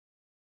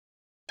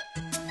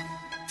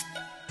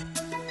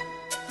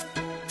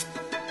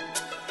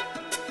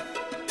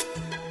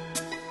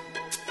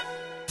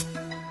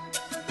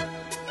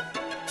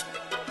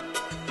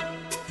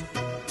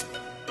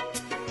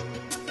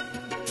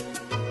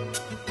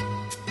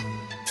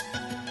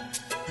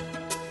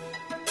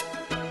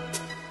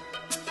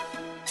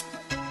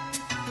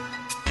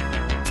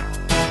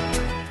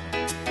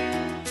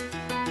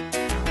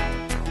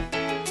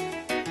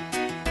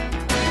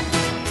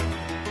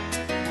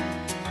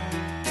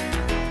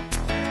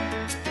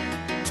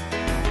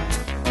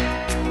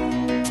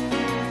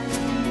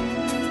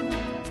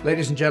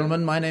Ladies and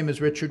gentlemen, my name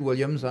is Richard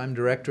Williams. I'm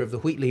director of the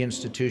Wheatley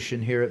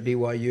Institution here at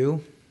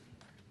BYU.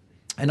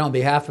 And on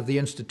behalf of the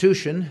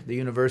institution, the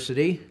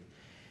university,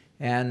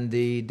 and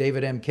the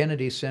David M.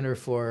 Kennedy Center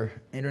for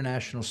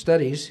International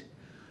Studies,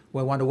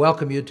 we want to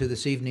welcome you to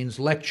this evening's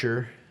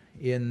lecture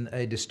in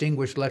a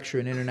distinguished lecture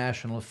in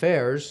international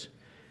affairs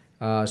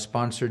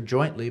sponsored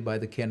jointly by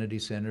the Kennedy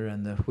Center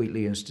and the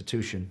Wheatley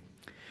Institution.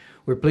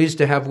 We're pleased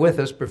to have with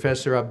us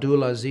Professor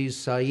Abdul Aziz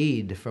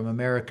Saeed from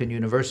American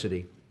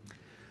University,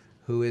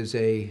 who is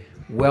a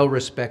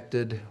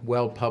well-respected,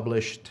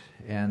 well-published,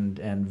 and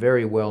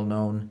very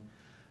well-known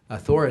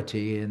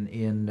authority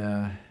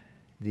in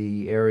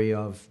the area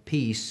of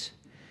peace,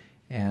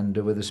 and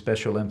with a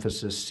special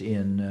emphasis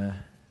in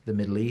the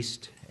Middle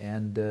East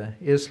and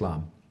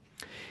Islam.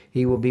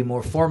 He will be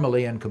more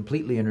formally and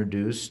completely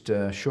introduced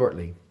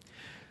shortly.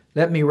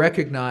 Let me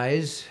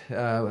recognize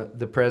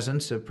the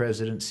presence of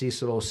President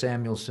Cecil O.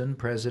 Samuelson,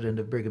 President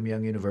of Brigham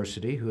Young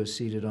University, who is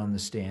seated on the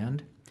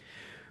stand.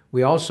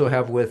 We also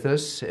have with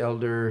us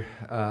Elder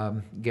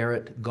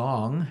Garrett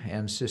Gong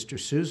and Sister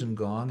Susan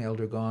Gong.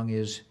 Elder Gong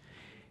is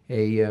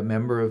a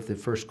member of the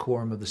First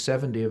Quorum of the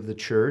 70 of the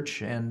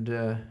Church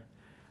and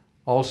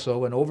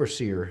also an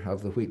overseer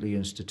of the Wheatley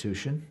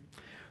Institution.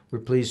 We're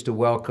pleased to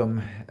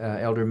welcome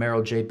Elder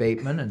Merrill J.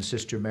 Bateman and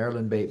Sister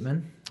Marilyn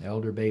Bateman.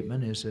 Elder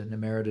Bateman is an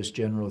Emeritus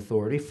General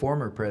Authority,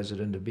 former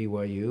president of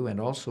BYU, and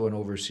also an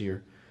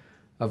overseer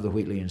of the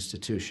Wheatley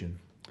Institution.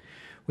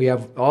 We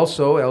have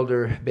also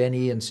Elder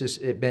Benny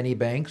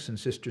Banks and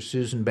Sister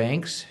Susan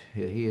Banks.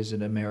 He is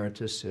an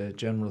Emeritus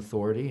General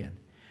Authority,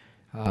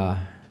 and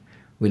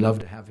we love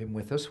to have him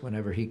with us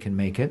whenever he can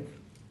make it.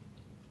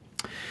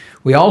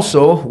 We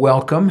also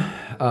welcome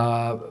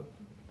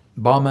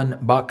Bauman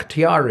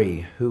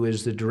Bakhtiari, who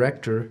is the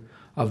director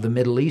of the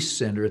Middle East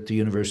Center at the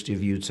University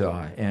of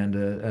Utah and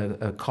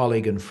a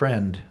colleague and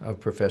friend of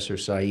Professor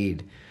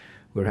Saeed.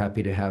 We're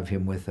happy to have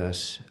him with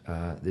us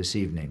this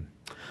evening.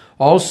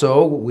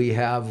 Also, we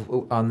have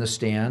on the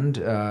stand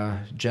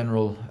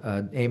General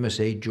Amos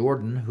A.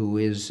 Jordan, who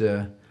is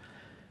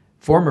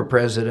former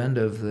president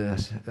of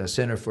the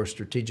Center for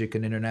Strategic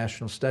and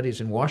International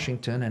Studies in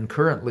Washington and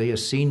currently a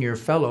senior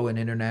fellow in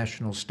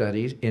international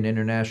studies, in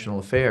international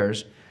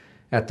affairs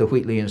at the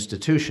Wheatley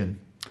Institution.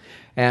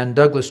 And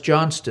Douglas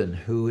Johnston,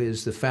 who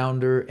is the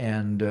founder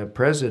and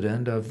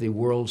president of the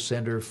World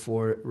Center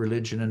for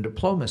Religion and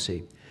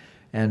Diplomacy,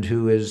 and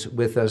who is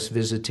with us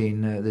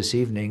visiting this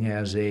evening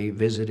as a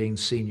visiting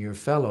senior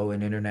fellow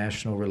in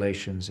international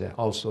relations,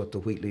 also at the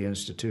Wheatley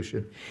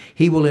Institution.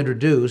 He will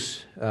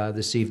introduce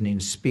this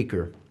evening's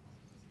speaker.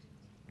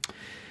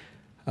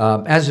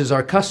 As is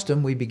our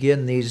custom, we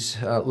begin these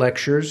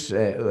lectures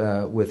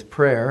with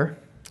prayer.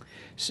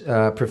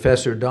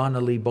 Professor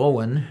Donna Lee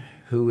Bowen,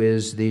 who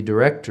is the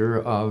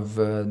director of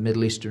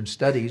Middle Eastern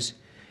Studies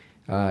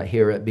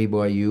here at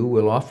BYU,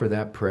 will offer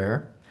that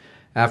prayer,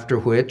 after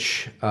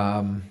which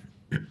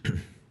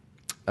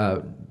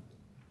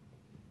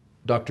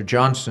Dr.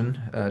 Johnson,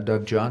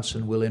 Doug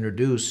Johnson, will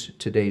introduce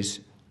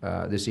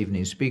this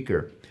evening's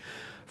speaker.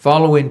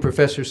 Following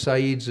Professor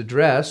Saeed's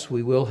address,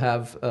 we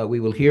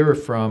will hear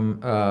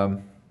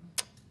from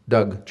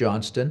Doug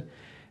Johnston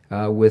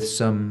with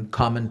some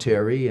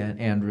commentary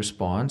and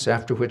response,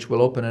 after which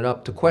we'll open it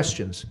up to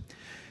questions.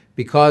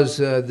 Because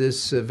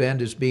this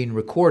event is being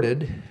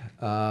recorded,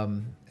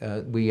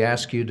 we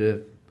ask you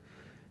to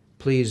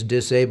please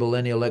disable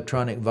any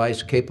electronic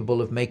device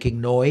capable of making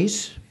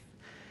noise.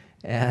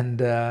 And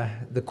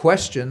the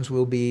questions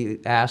will be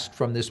asked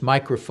from this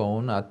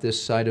microphone at this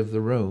side of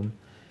the room.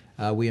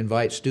 We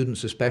invite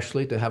students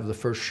especially to have the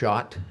first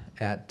shot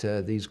at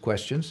these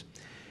questions.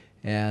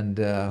 And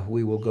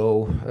we will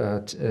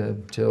go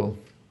till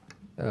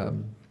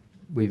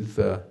we've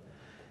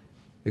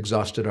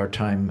exhausted our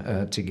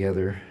time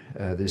together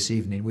this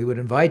evening. We would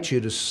invite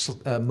you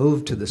to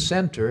move to the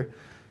center.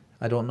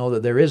 I don't know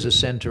that there is a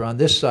center on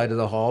this side of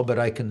the hall, but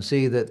I can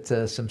see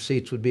that some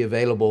seats would be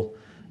available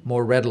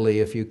more readily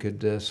if you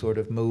could sort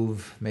of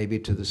move maybe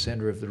to the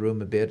center of the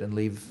room a bit and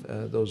leave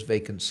those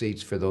vacant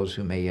seats for those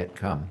who may yet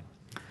come.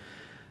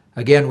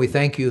 Again, we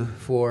thank you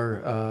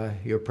for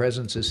your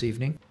presence this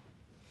evening.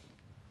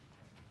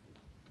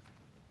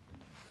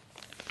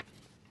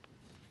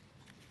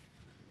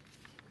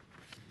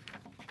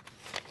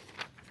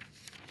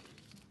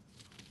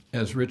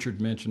 As Richard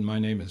mentioned, my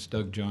name is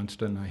Doug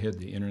Johnston. I head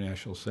the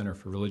International Center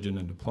for Religion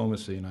and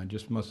Diplomacy, and I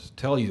just must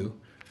tell you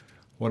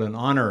what an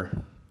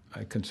honor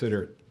I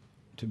consider it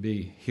to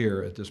be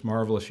here at this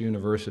marvelous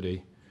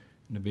university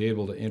and to be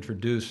able to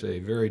introduce a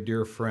very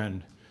dear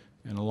friend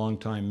and a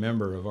longtime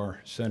member of our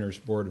center's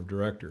board of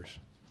directors.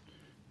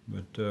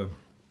 But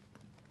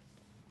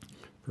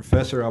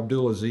Professor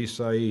Abdul Aziz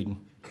Saeed,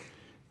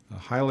 a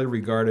highly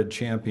regarded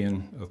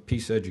champion of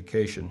peace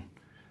education,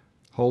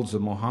 holds the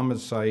Mohammed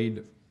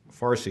Saeed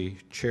Farsi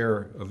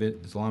Chair of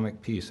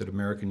Islamic Peace at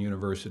American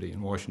University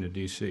in Washington,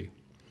 D.C.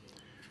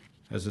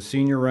 As a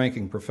senior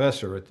ranking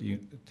professor at the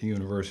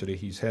university,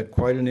 he's had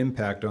quite an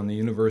impact on the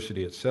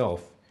university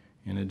itself,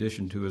 in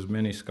addition to his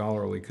many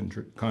scholarly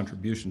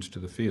contributions to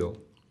the field.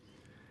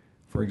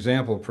 For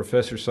example,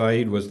 Professor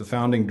Said was the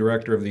founding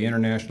director of the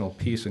International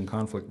Peace and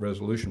Conflict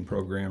Resolution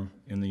Program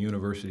in the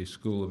University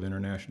School of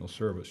International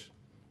Service.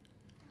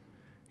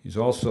 He's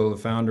also the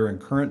founder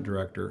and current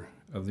director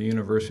of the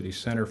University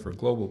Center for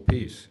Global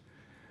Peace,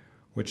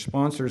 which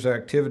sponsors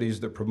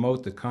activities that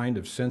promote the kind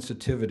of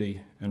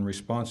sensitivity and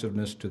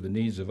responsiveness to the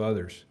needs of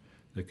others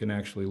that can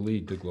actually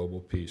lead to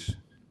global peace.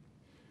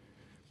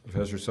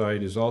 Professor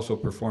Said has also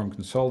performed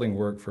consulting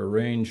work for a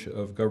range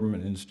of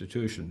government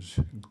institutions,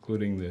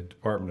 including the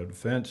Department of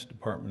Defense,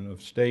 Department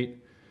of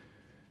State,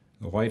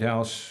 the White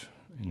House,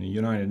 and the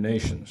United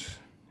Nations.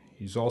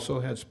 He's also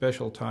had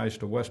special ties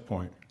to West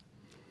Point.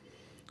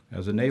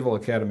 As a Naval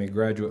Academy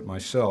graduate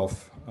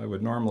myself, I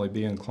would normally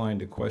be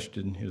inclined to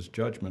question his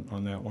judgment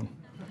on that one.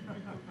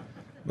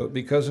 But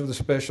because of the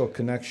special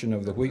connection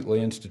of the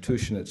Wheatley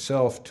institution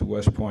itself to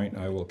West Point,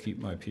 I will keep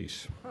my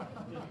peace.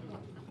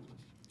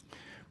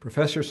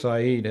 Professor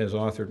Said has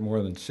authored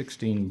more than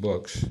 16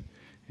 books,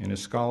 and his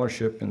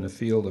scholarship in the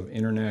field of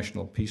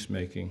international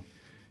peacemaking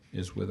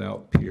is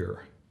without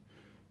peer.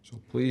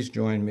 So please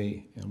join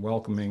me in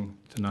welcoming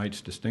tonight's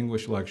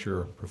distinguished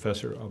lecturer,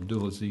 Professor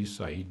Abdul Aziz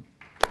Said.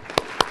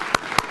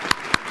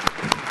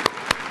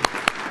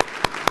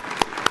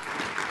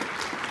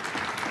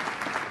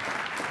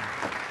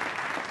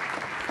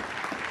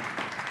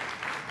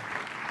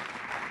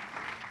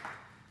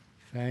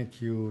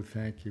 Thank you,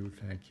 thank you,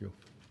 thank you.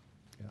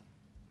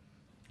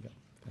 Yeah,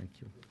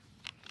 thank you.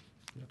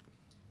 Yeah.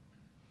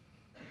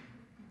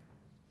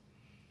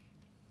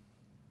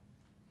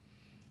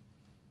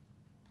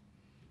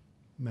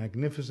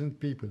 Magnificent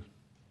people.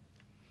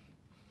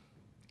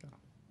 Yeah.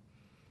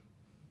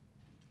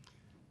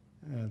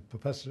 And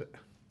Professor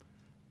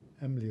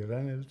Emily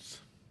Reynolds,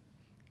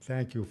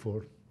 thank you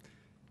for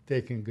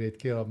taking great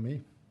care of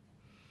me.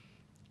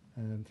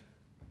 And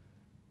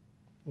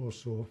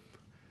also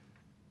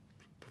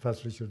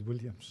Professor Richard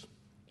Williams,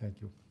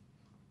 thank you.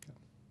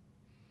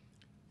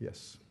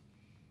 Yes.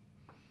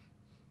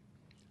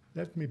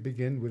 Let me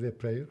begin with a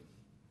prayer.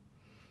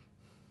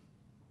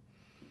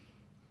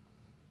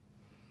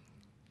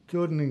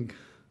 Turning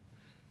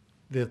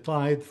the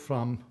tide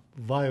from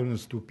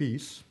violence to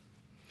peace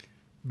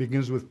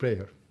begins with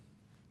prayer.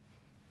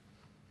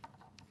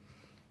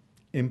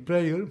 In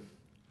prayer,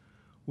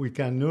 we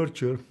can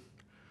nurture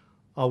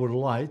our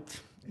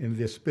light in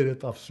the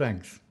spirit of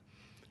strength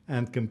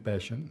and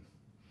compassion,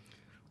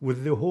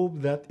 with the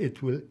hope that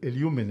it will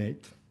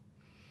illuminate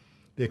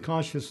the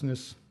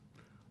consciousness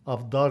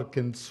of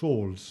darkened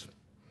souls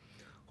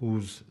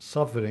whose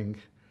suffering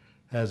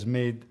has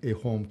made a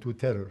home to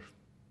terror.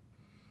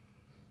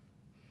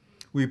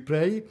 We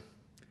pray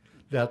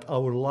that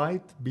our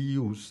light be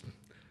used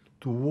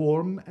to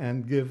warm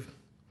and give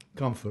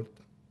comfort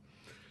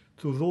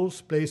to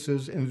those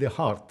places in the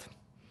heart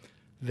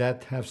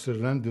that have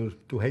surrendered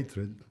to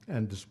hatred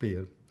and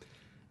despair,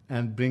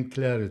 and bring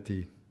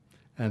clarity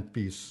and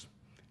peace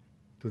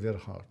to their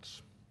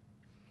hearts.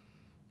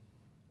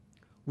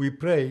 We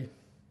pray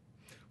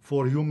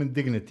for human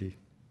dignity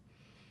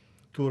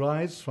to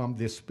rise from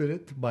the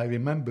spirit by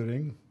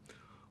remembering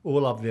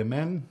all of the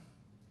men,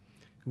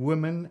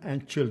 women,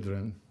 and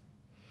children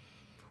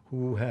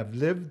who have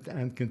lived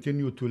and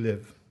continue to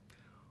live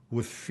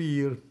with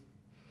fear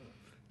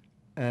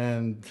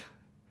and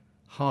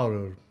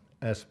horror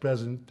as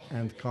present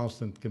and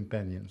constant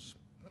companions.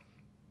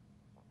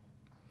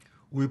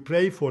 We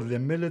pray for the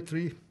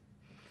military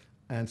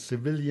and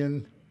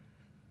civilian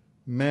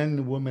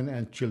men, women,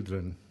 and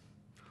children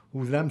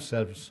who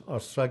themselves are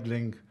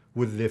struggling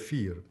with the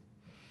fear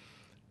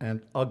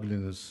and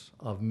ugliness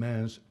of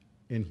man's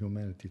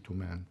inhumanity to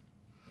man.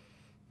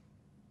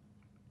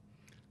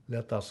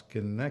 Let us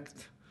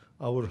connect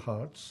our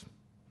hearts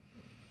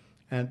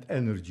and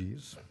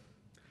energies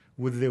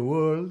with the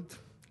world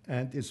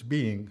and its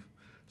being,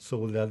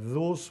 so that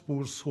those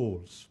poor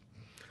souls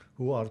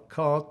who are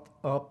caught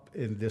up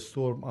in the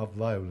storm of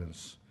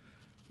violence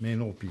may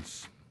know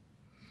peace.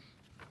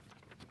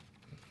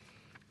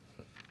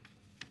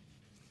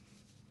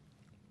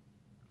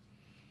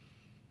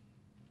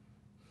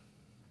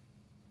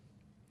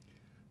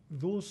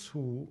 Those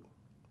who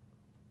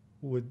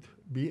would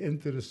be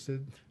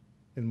interested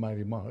in my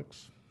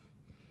remarks,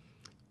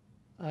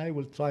 I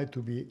will try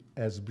to be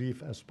as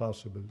brief as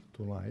possible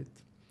tonight,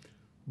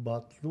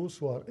 but those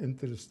who are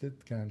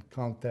interested can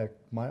contact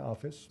my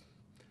office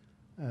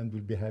and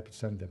we'll be happy to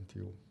send them to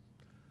you.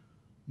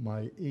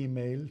 My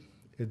email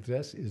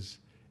address is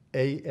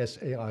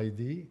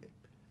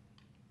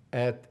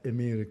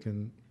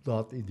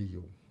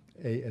asaid@american.edu,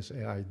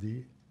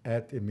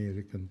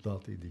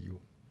 asaid@american.edu.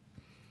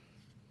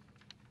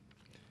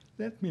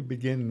 Let me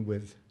begin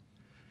with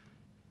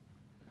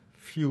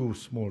few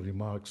small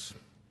remarks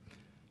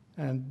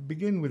and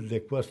begin with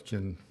the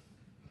question,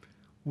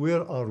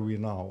 where are we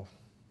now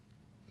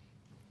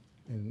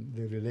in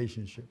the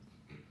relationship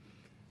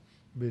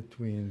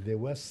between the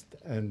West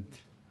and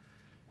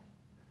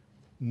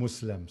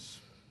Muslims,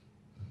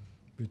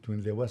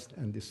 between the West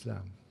and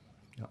Islam?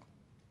 Yeah.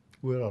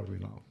 Where are we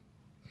now?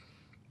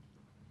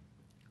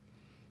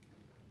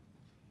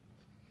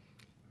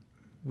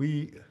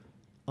 We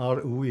are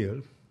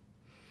aware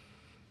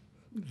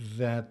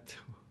that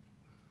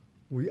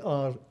we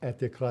are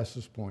at a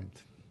crisis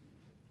point.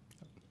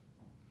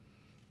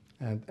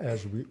 And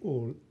as we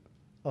all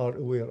are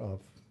aware of,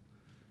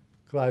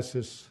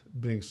 crisis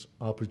brings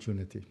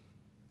opportunity.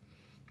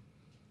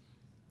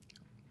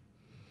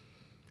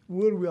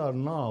 Where we are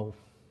now,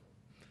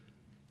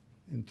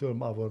 in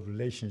terms of our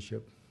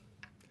relationship,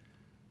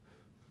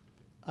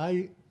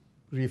 I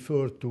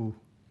refer to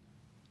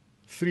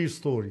three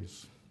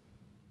stories.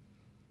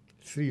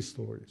 Three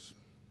stories.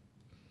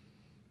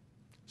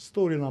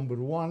 Story number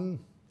one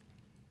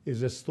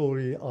is a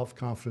story of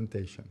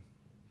confrontation,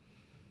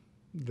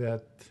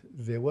 that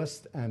the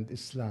West and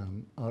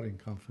Islam are in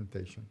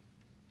confrontation.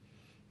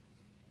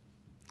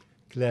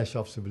 Clash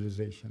of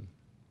civilization.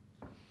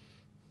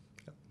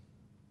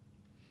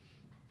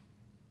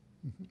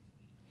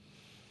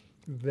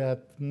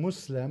 That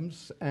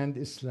Muslims and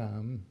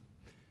Islam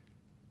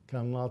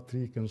cannot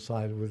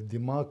reconcile with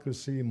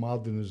democracy,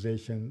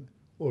 modernization,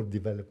 or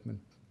development.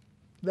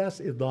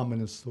 That's a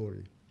dominant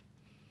story.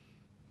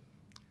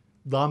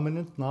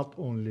 Dominant not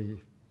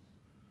only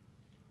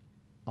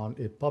on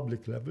a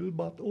public level,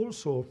 but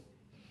also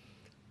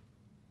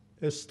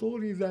a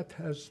story that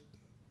has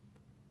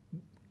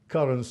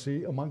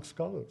currency among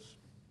scholars.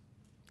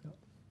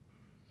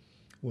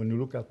 When you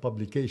look at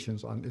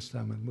publications on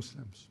Islam and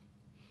Muslims.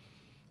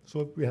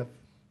 So we have,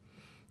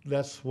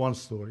 that's one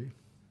story.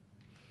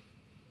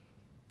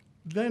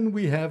 Then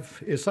we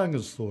have a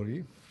second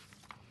story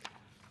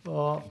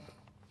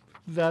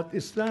that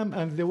Islam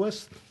and the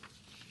West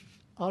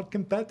are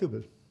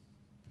compatible.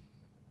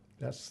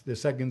 That's the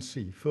second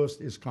C.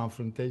 First is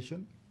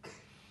confrontation.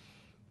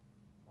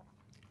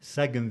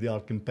 Second, they are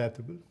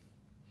compatible.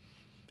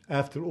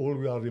 After all,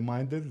 we are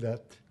reminded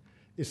that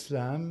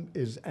Islam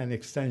is an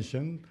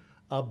extension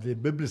of the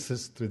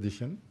biblicist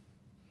tradition.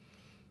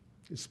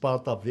 It's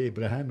part of the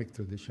Abrahamic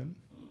tradition.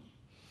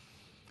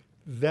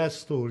 That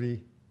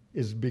story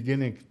is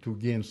beginning to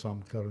gain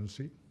some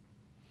currency.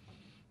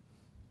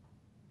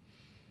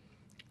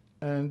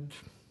 And,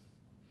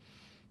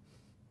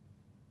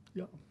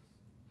 yeah.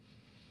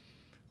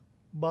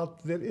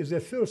 But there is a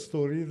third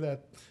story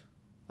that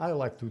I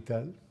like to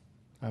tell.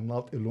 I'm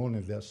not alone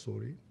in that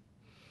story.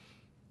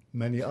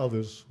 Many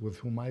others with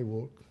whom I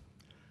work.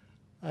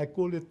 I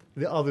call it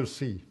the other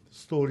C,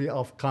 story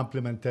of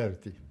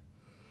complementarity.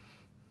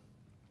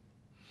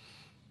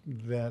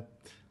 That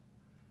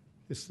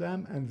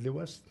Islam and the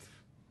West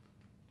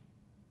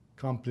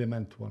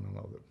complement one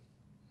another.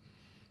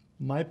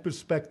 My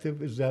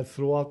perspective is that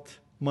throughout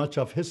much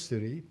of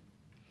history,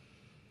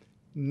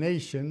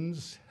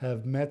 nations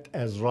have met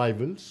as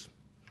rivals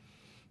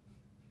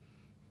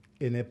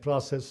in a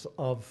process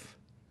of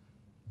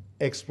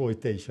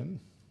exploitation.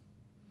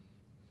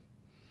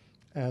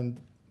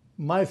 And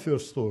my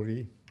first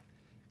story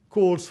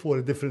calls for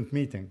a different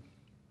meeting,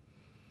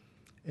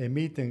 a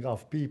meeting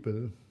of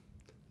people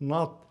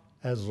not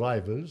as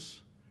rivals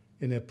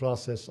in a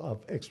process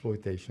of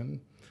exploitation,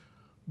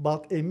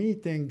 but a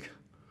meeting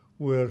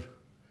where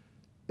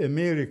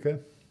America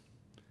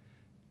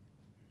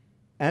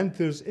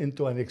enters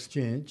into an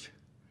exchange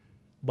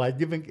by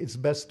giving its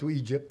best to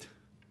Egypt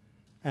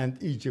and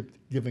Egypt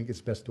giving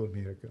its best to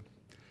America.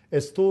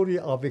 A story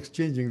of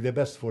exchanging the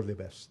best for the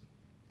best.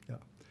 Yeah.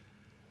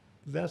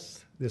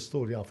 That's the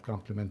story of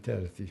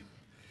complementarity.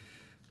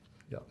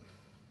 Yeah.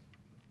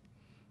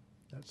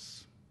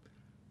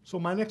 So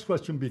my next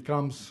question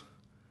becomes,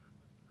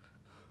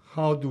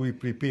 how do we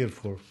prepare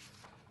for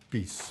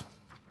peace?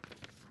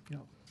 Yeah.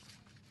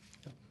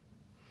 Yeah.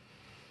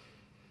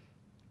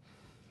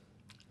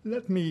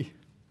 Let me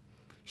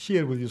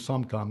share with you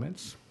some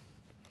comments.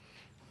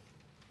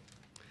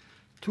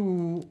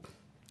 To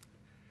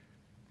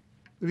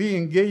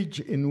re-engage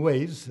in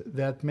ways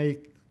that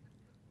make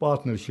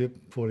partnership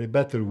for a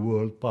better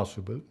world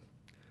possible,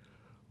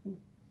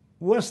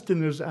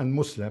 Westerners and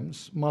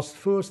Muslims must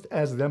first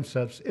ask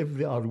themselves if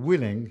they are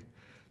willing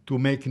to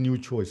make new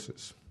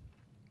choices.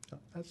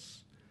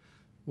 That's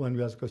when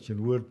we ask the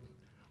question,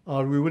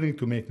 are we willing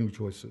to make new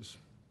choices?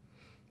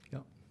 Yeah.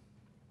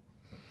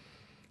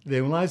 The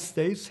United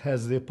States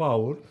has the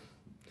power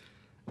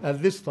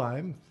at this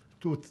time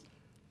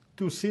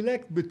to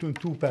select between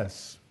two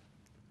paths,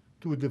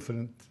 two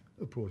different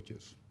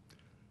approaches,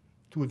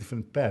 two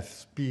different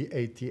paths,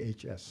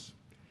 P-A-T-H-S.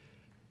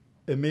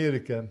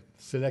 America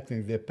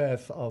selecting the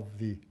path of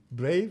the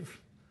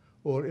brave,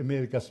 or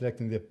America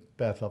selecting the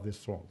path of the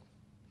strong.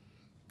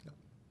 Yeah.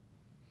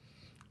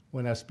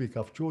 When I speak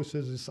of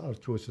choices, these are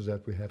choices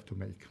that we have to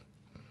make.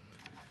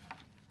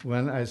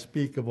 When I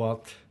speak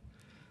about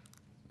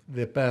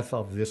the path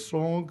of the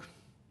strong,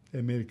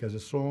 America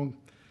is strong,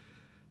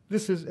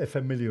 this is a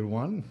familiar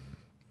one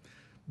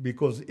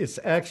because its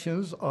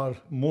actions are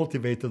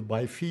motivated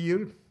by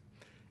fear.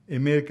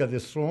 America the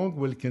strong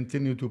will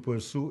continue to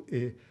pursue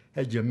a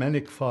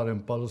hegemonic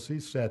foreign policy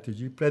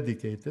strategy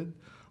predicated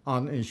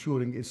on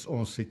ensuring its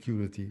own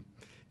security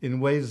in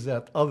ways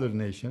that other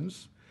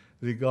nations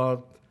regard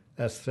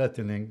as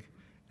threatening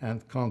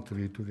and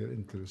contrary to their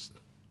interest.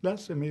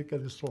 That's America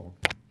the strong.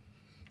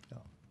 Yeah.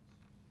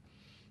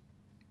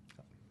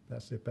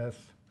 That's the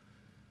path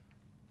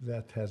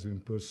that has been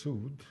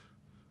pursued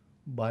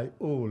by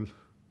all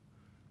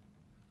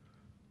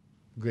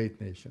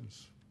great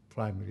nations,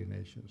 primary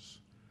nations,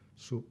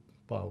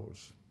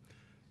 superpowers.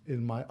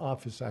 In my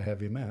office, I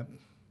have a map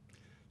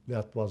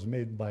that was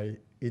made by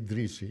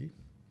Idrisi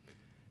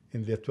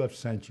in the 12th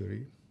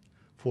century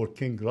for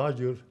King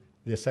Roger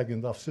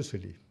II of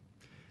Sicily.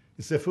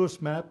 It's the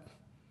first map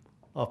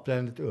of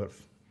planet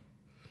Earth.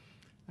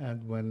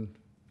 And when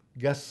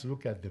guests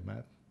look at the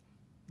map,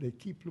 they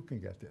keep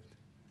looking at it.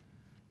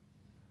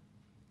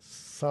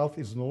 South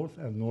is north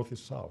and north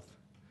is south.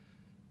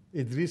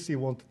 Idrisi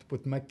wanted to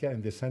put Mecca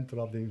in the center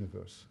of the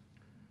universe.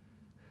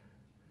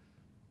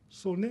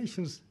 So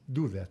nations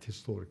do that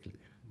historically,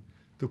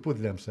 to put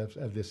themselves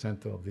at the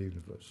center of the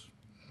universe.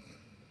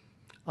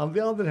 On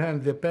the other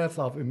hand, the path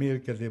of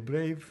America the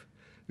Brave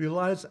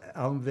relies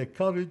on the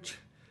courage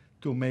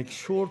to make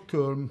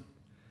short-term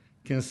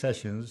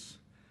concessions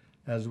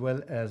as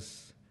well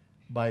as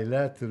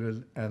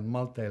bilateral and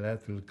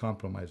multilateral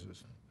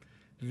compromises.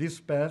 This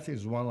path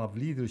is one of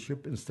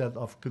leadership instead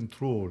of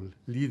control,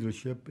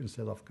 leadership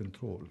instead of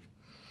control.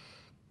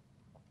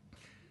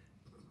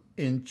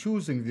 In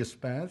choosing this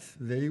path,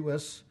 the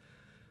U.S.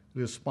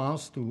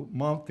 response to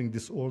mounting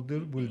disorder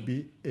will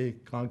be a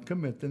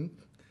concomitant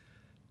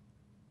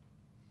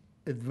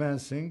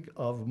advancing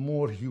of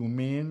more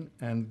humane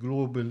and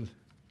global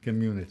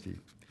community.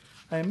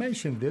 I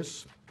mention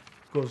this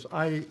because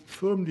I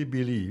firmly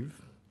believe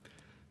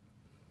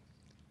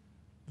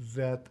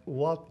that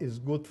what is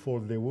good for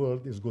the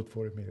world is good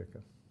for America.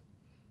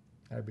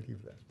 I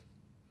believe that.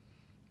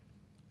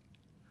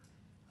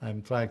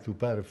 I'm trying to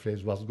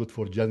paraphrase, what's good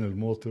for General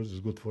Motors is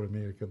good for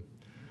America.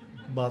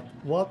 But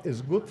what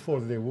is good for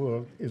the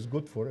world is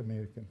good for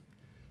America,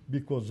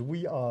 because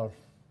we are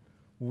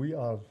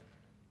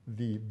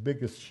the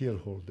biggest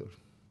shareholder.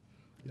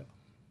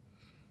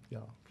 Yeah.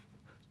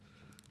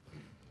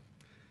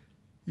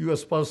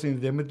 U.S. policy in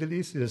the Middle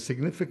East is a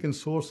significant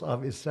source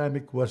of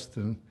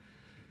Islamic-Western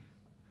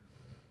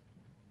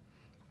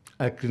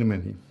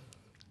acrimony.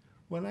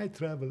 When I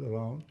travel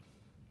around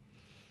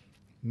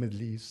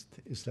Middle East,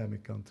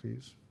 Islamic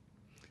countries,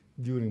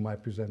 during my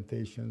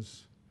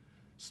presentations,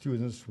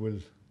 students will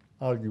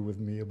argue with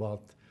me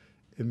about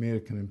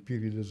American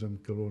imperialism,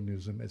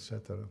 colonialism,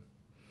 etc.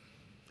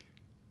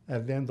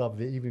 At the end of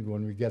the evening,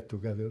 when we get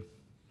together,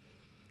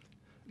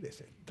 they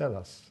say, tell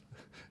us.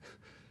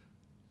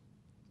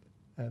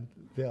 And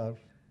they are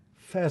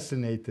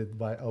fascinated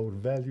by our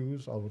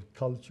values, our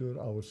culture,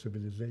 our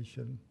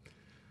civilization.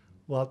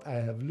 What I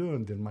have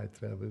learned in my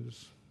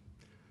travels,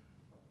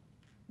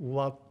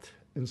 what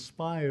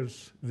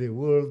inspires the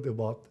world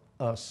about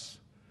us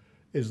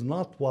is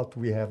not what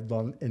we have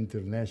done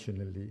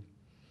internationally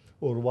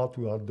or what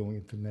we are doing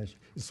internationally.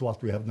 It's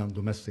what we have done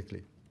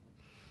domestically.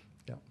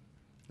 Yeah,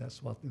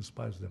 that's what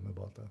inspires them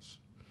about us.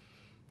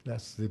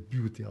 That's the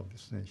beauty of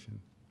this nation.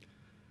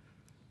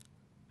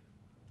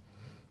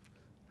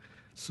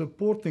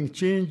 Supporting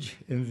change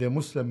in the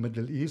Muslim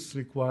Middle East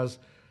requires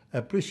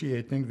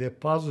appreciating the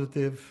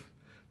positive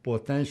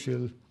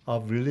potential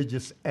of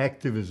religious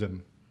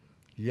activism.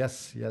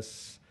 Yes.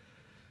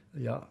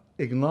 Yeah.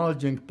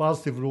 Acknowledging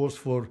positive roles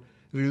for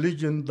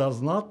religion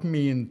does not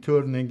mean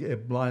turning a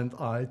blind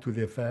eye to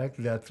the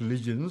fact that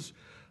religions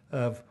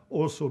have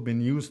also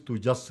been used to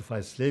justify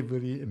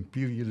slavery,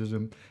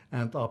 imperialism,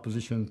 and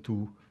opposition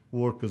to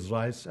workers'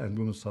 rights and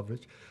women's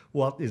suffrage.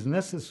 What is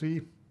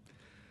necessary,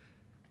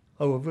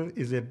 however,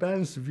 is a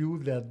balanced view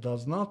that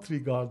does not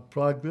regard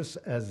progress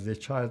as the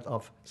child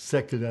of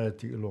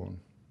secularity alone,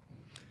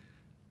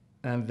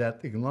 and that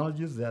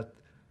acknowledges that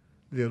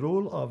the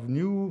role of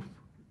new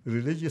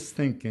religious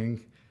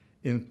thinking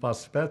in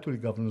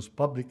participatory governance,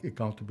 public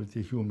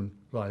accountability, human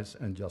rights,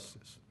 and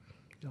justice.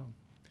 Yeah.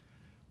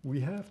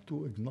 We have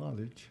to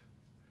acknowledge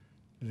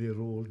the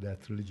role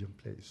that religion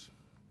plays.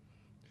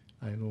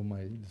 I know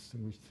my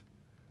distinguished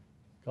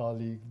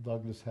colleague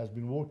Douglas has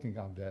been working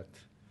on that,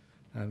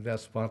 and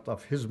that's part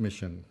of his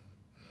mission.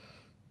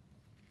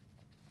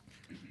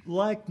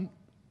 Like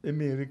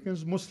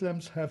Americans,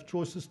 Muslims have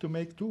choices to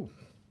make too.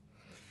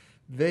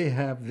 They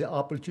have the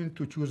opportunity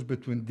to choose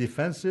between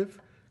defensive,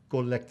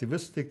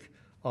 collectivistic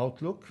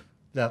outlook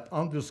that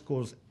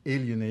underscores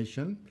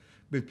alienation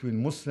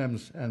between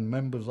Muslims and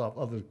members of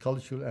other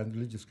cultural and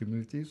religious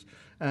communities,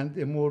 and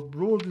a more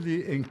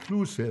broadly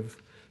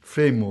inclusive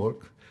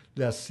framework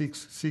that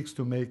seeks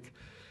to make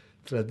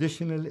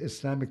traditional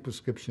Islamic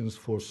prescriptions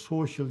for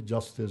social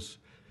justice,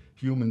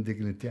 human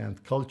dignity,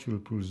 and cultural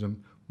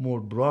pluralism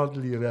more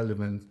broadly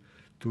relevant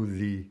to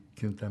the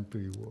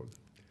contemporary world.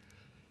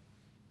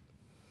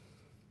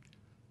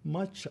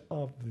 Much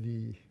of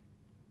the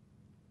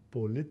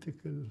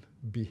political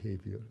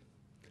behavior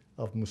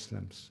of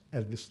Muslims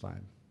at this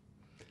time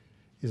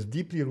is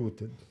deeply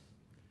rooted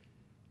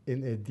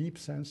in a deep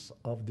sense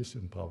of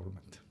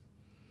disempowerment,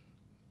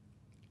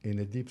 in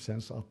a deep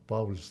sense of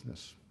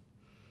powerlessness.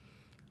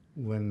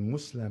 When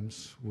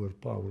Muslims were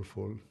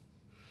powerful,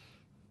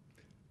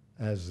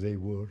 as they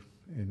were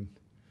in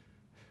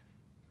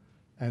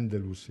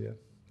Andalusia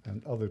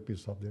and other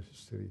pieces of their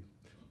history,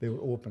 They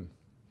were open.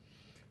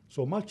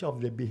 So much of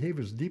their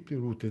behavior is deeply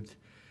rooted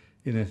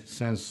in a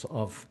sense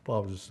of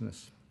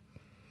powerlessness.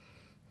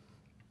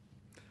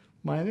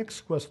 My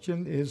next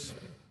question is,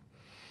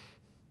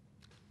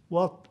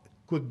 what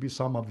could be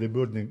some of the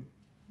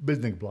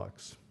building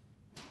blocks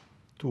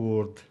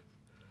toward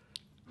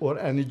or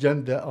an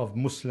agenda of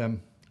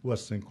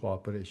Muslim-Western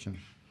cooperation?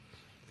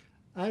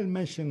 I'll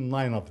mention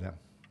 9 of them.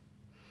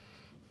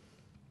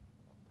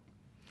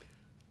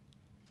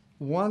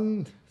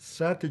 1,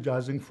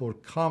 strategizing for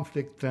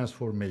conflict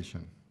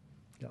transformation.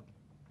 Yeah.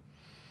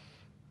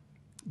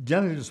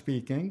 Generally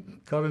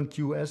speaking, current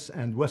US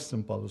and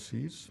Western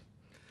policies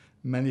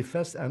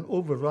manifest an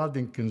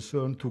overriding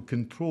concern to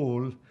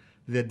control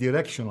the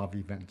direction of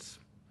events,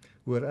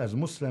 whereas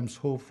Muslims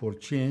hope for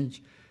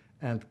change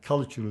and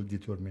cultural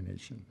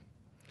determination.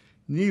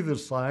 Neither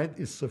side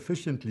is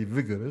sufficiently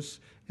vigorous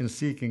in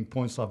seeking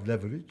points of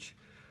leverage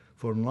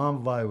for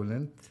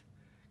nonviolent,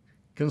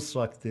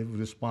 constructive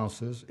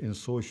responses in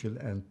social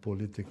and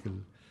political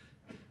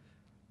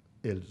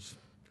ills.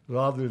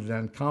 Rather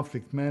than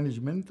conflict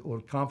management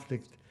or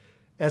conflict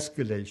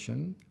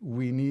escalation,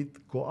 we need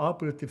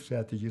cooperative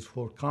strategies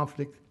for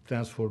conflict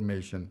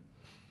transformation.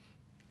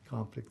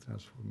 Conflict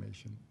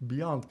transformation,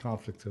 beyond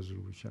conflict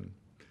resolution,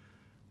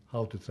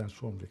 how to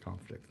transform the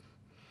conflict.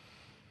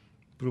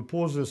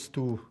 Proposals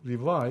to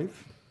revive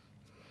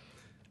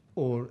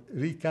or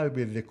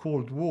recalibrate the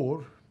Cold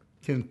War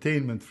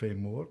containment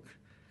framework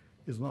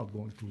is not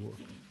going to work.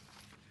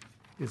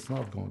 It's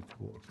not going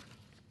to work.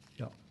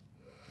 Yeah.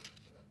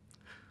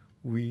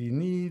 We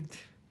need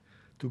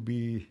to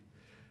be,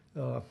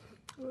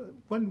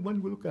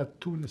 when we look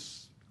at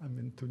Tunis, I'm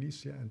in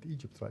Tunisia and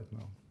Egypt right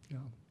now. Yeah,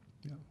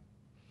 yeah.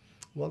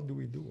 What do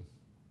we do?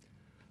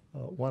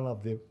 One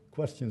of the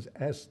questions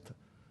asked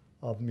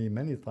of me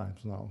many times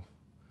now,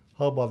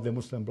 how about the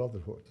Muslim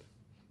Brotherhood?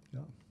 Yeah,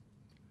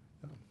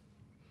 yeah,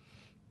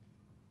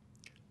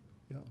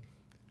 yeah.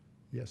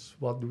 Yes,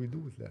 what do we do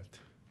with that?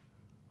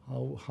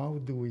 How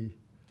do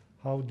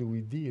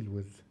we deal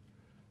with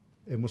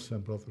a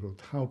Muslim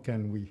Brotherhood? How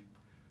can we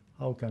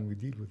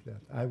deal with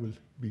that? I will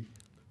be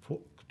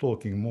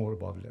talking more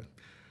about that.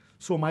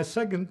 So my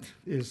second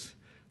is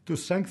to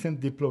strengthen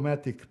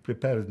diplomatic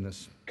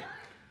preparedness.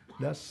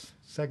 That's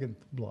second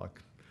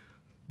block.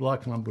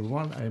 Block number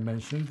 1 I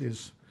mentioned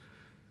is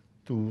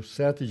to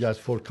strategize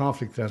for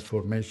conflict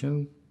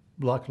transformation.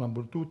 Block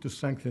number 2, to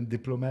strengthen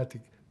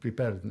diplomatic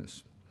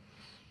preparedness.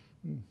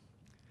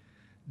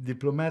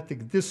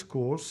 Diplomatic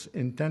discourse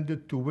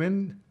intended to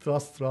win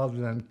trust rather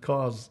than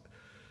cause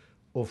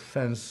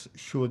offense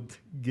should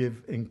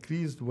give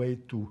increased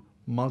weight to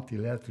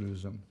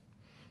multilateralism.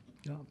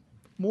 Yeah.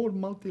 More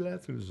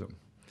multilateralism.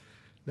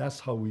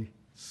 That's how we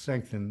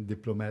strengthen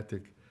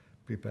diplomatic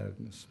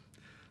preparedness.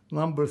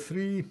 Number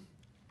 3,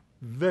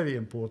 very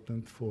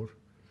important for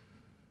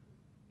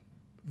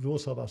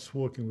those of us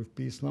working with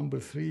peace. Number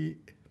 3,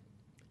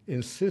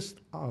 insist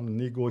on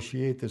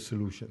negotiated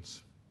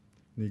solutions.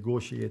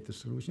 Negotiated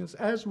solutions,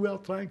 as we are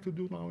trying to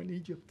do now in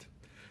Egypt.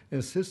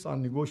 Insist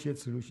on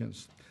negotiated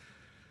solutions.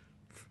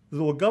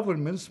 Though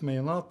governments may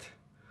not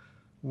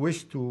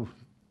wish to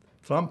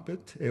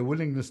trumpet a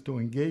willingness to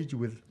engage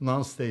with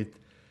non-state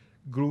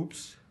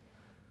groups,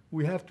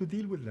 we have to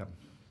deal with them.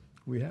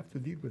 We have to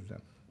deal with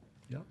them.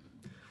 Yeah.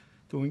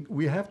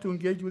 We have to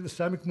engage with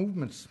Islamic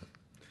movements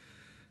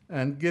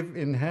and give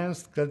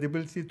enhanced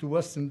credibility to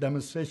Western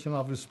demonstration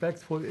of respect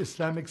for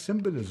Islamic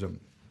symbolism.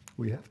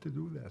 We have to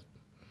do that.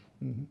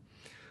 Mm-hmm.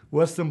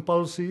 Western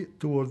policy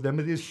toward the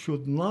Middle East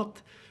should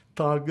not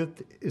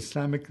target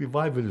Islamic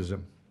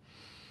revivalism,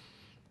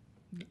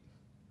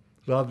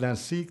 rather than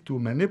seek to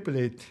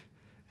manipulate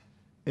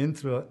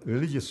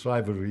intra-religious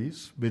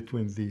rivalries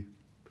between the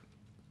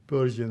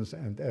Persians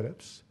and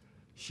Arabs,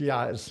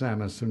 Shia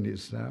Islam and Sunni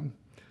Islam.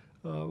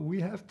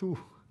 We have to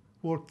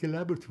work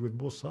collaboratively with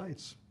both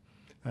sides.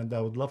 And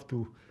I would love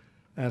to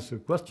answer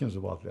questions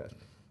about that.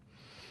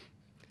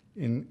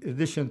 In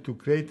addition to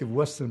creative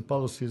Western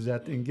policies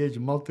that engage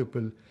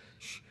multiple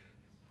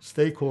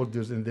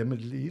stakeholders in the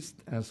Middle East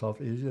and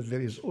South Asia,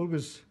 there is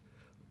always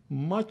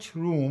much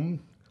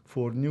room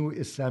for new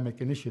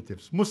Islamic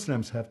initiatives.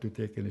 Muslims have to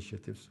take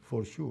initiatives,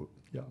 for sure.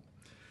 Yeah.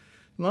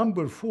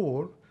 Number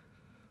 4,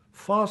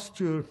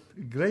 foster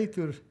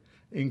greater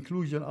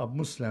inclusion of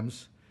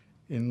Muslims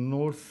in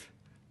North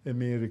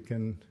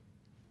American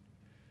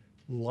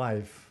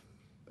life,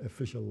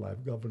 official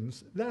life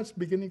governance. That's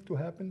beginning to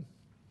happen.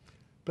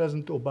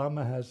 President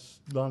Obama has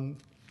done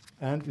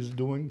and is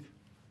doing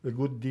a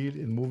good deal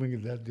in moving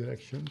in that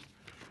direction.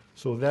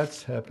 So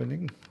that's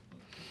happening.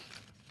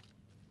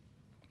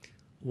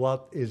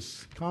 What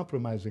is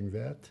compromising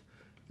that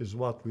is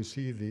what we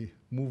see, the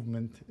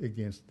movement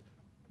against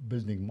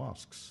building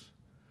mosques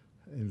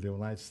in the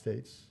United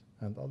States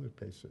and other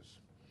places.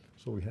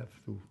 So we have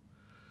to.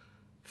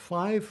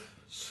 5,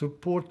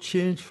 support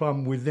change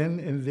from within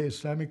in the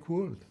Islamic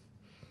world.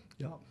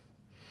 Yeah,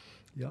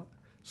 yeah.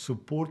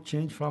 Support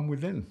change from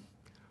within.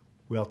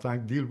 We are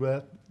trying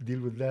to deal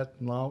with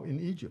that now in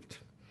Egypt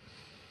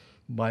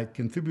by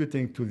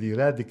contributing to the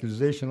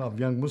radicalization of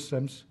young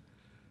Muslims.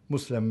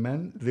 Muslim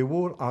men, the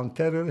war on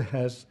terror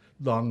has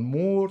done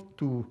more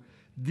to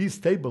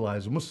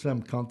destabilize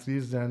Muslim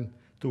countries than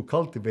to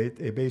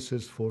cultivate a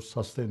basis for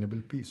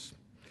sustainable peace.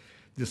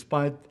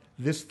 Despite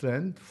this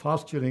trend,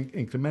 fostering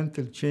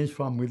incremental change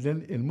from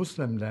within in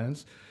Muslim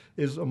lands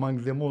is among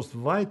the most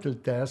vital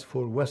tasks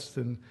for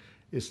Western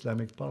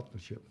Islamic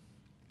partnership.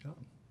 Yeah.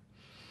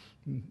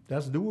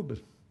 That's doable.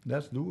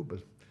 That's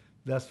doable.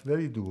 That's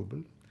very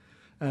doable.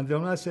 And the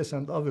United States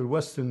and other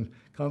Western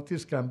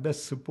countries can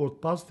best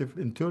support positive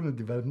internal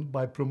development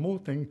by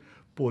promoting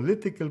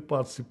political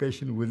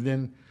participation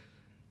within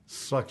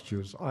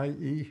structures,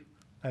 i.e.,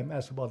 I'm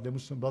asked about the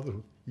Muslim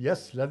Brotherhood.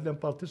 Yes, let them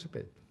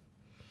participate.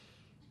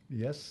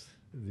 Yes,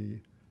 the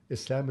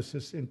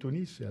Islamicists in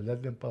Tunisia,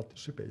 let them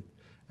participate.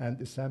 And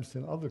Islamists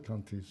in other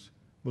countries,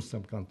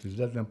 Muslim countries,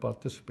 let them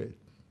participate.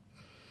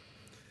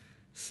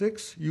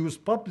 6, use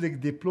public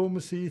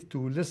diplomacy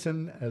to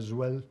listen as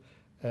well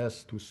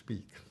as to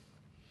speak.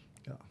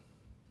 Yeah.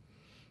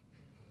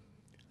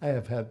 I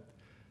have had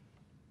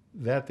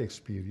that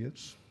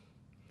experience.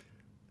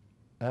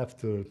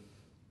 After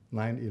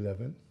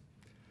 9/11,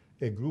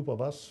 a group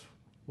of us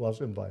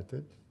was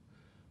invited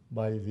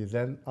by the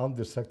then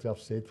Undersecretary of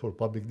State for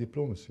Public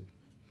Diplomacy.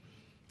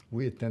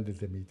 We attended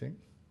the meeting.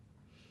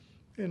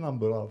 A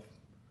number of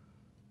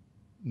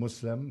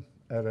Muslim,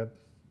 Arab,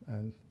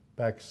 and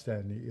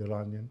Pakistani,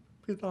 Iranian,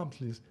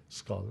 predominantly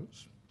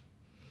scholars.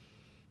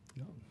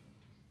 Yeah.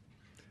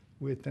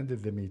 We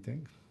attended the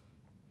meeting.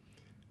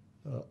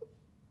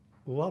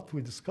 What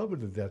we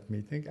discovered at that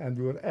meeting, and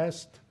we were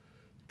asked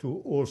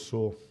to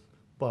also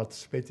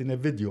participate in a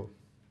video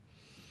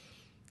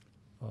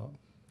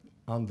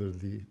under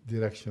the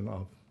direction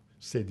of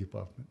State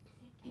Department,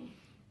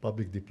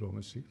 Public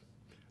Diplomacy.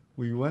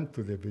 We went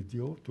to the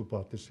video to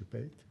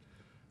participate,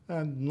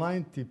 and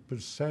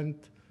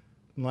 90%,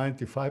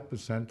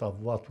 95%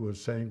 of what we were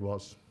saying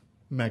was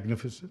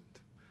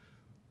magnificent,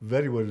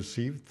 very well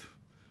received.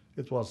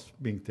 It was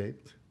being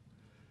taped.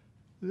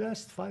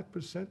 Last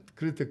 5%,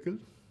 critical.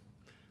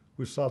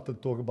 We started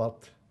to talk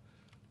about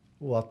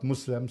what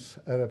Muslims,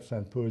 Arabs,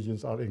 and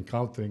Persians are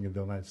encountering in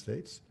the United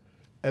States.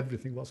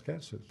 Everything was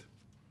canceled.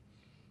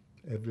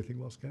 Everything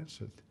was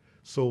canceled.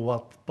 So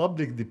what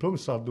public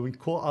diplomats are doing,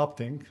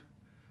 co-opting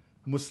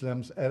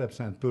Muslims, Arabs,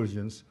 and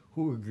Persians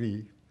who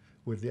agree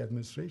with the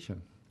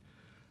administration.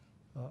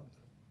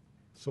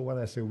 So when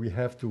I say we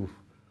have to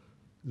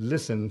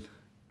listen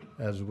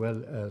as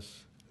well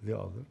as the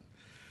other.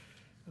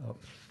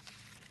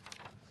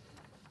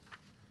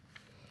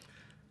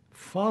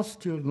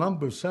 Foster,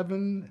 number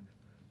 7,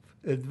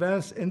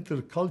 advance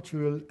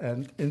intercultural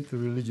and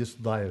interreligious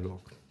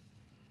dialogue.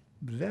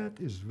 That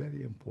is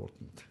very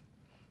important.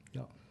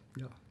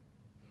 Yeah.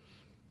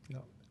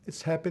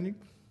 It's happening.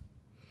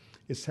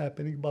 It's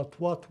happening, but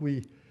what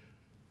we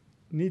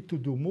need to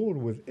do more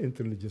with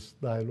interreligious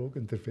dialogue,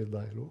 interfaith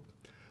dialogue,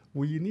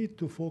 we need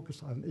to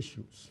focus on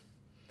issues,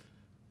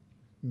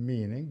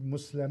 meaning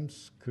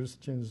Muslims,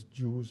 Christians,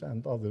 Jews,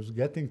 and others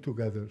getting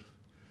together,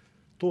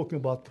 talking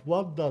about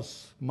what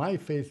does my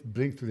faith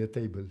bring to the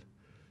table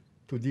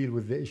to deal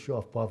with the issue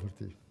of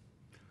poverty?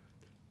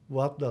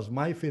 What does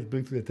my faith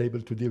bring to the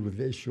table to deal with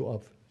the issue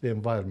of the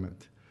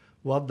environment?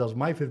 What does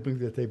my faith bring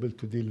to the table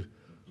to deal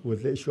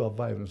with the issue of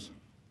violence?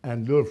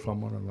 And learn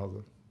from one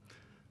another.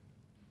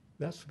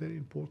 That's very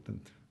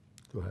important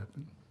to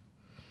happen.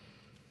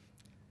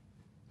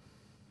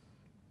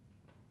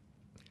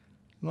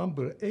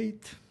 Number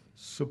 8,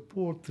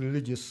 support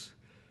religious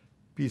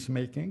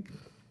peacemaking.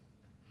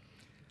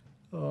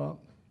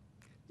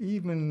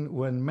 Even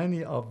when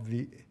many of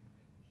the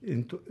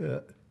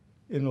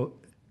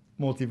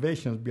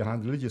motivations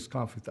behind religious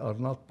conflict are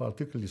not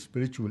particularly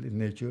spiritual in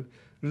nature,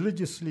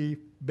 religiously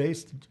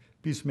based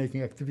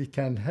peacemaking activity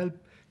can help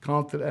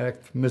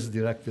counteract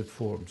misdirected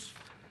forms.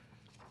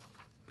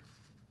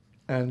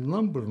 And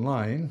number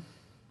 9,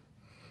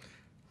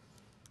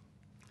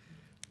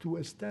 to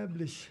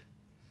establish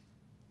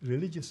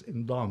religious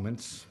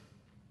endowments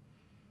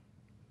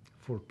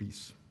for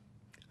peace.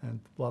 And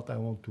what I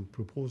want to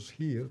propose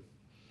here,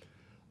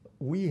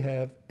 we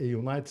have a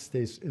United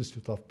States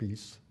Institute of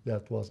Peace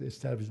that was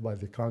established by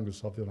the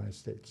Congress of the United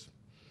States.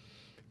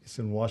 It's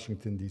in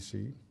Washington,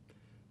 D.C.,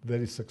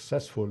 very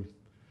successful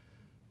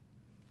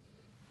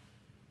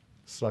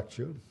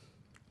structure.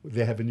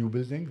 They have a new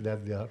building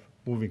that they are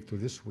moving to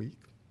this week.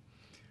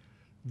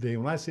 The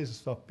United States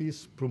Institute of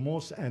Peace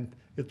promotes, and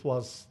it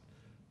was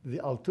the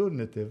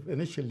alternative.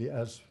 Initially,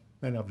 as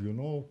many of you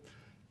know,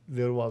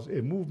 there was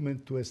a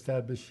movement to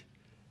establish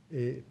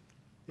we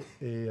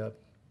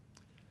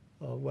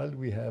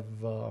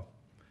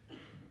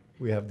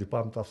have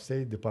Department of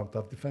State, Department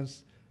of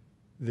Defense.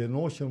 The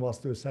notion was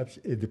to establish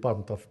a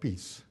Department of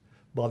Peace,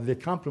 but the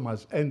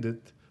compromise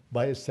ended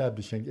by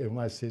establishing a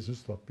United States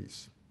Institute of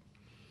Peace.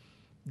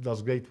 It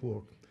does great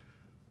work.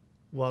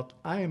 What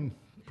I'm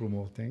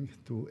promoting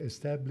to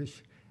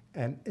establish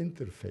an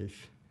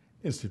interfaith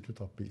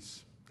Institute of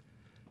Peace.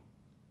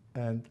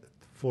 And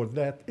for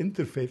that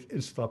interfaith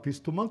Institute of Peace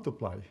to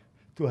multiply,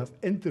 to have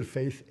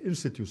interfaith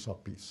institutes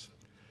of peace.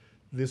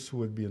 This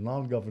would be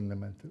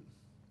non-governmental.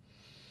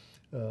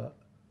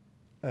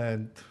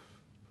 And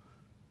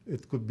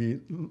it could be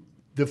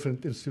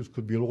different institutes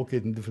could be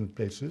located in different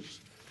places.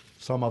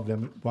 Some of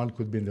them, one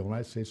could be in the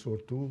United States or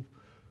two.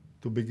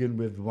 To begin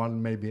with,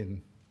 one maybe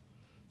in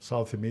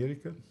South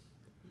America,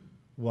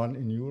 one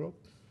in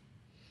Europe,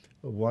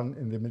 one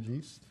in the Middle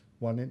East,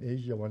 one in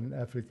Asia, one in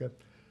Africa.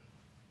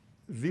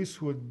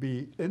 These would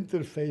be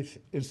interfaith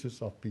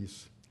institutes of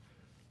peace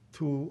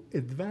to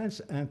advance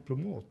and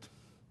promote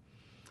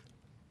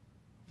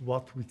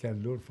what we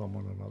can learn from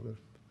one another,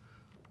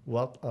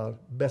 what are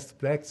best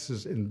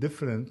practices in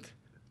different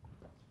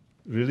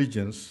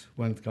religions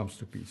when it comes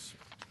to peace.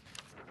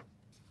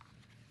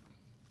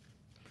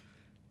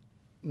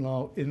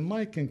 Now, in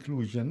my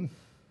conclusion,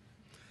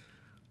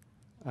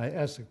 I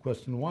ask a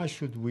question: why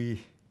should we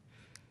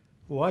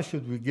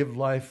give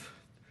life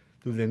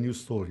to the new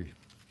story?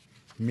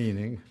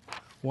 Meaning,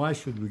 why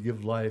should we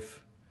give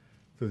life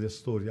to the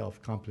story of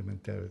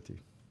complementarity?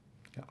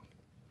 Yeah.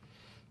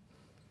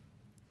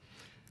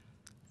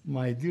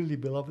 My dearly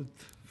beloved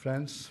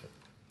friends,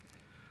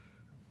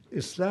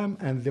 Islam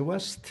and the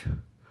West,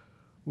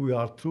 we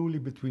are truly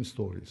between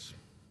stories.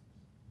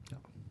 Yeah.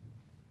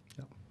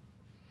 Yeah.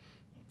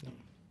 Yeah.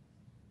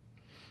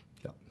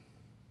 Yeah.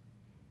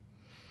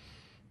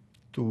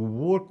 To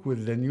work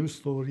with the new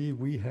story,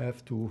 we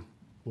have to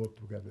work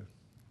together.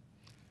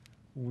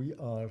 We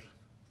are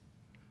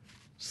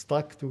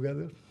stuck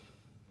together.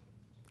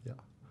 Yeah.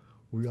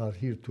 We are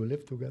here to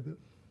live together.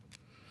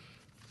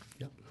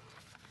 Yeah.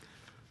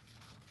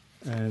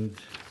 And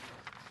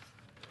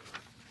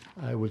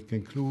I will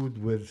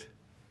conclude with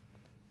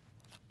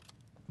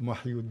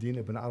Muhyiddin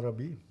ibn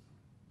Arabi,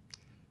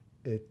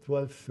 a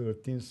 12th,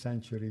 13th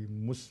century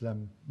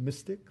Muslim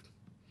mystic,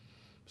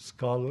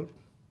 scholar,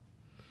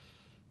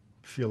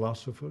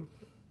 philosopher.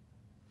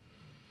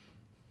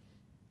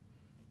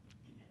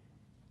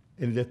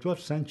 In the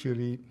 12th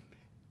century,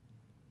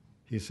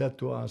 he said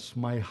to us,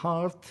 "My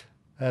heart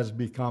has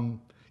become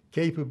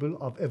capable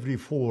of every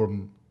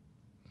form.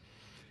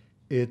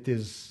 It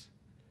is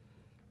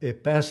a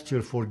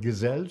pasture for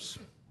gazelles.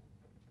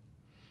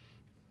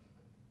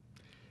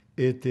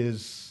 It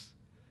is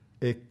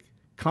a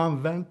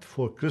convent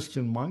for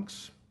Christian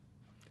monks.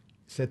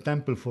 It's a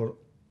temple for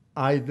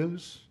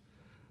idols,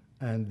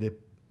 and the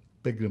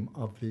pilgrim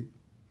of the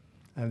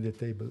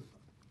table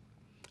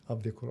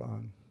of the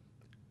Quran.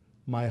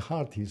 My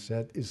heart," he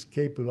said, "is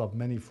capable of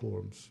many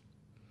forms.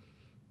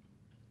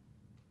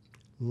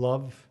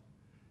 Love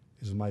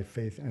is my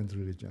faith and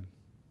religion."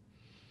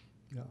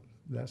 Yeah,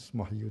 that's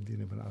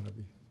Muhyiddin ibn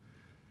Arabi.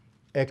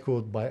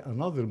 Echoed by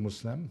another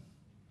Muslim,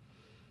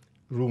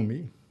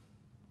 Rumi,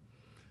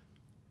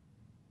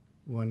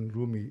 when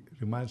Rumi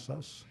reminds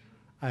us,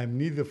 "I am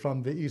neither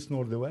from the east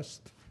nor the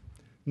west.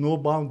 No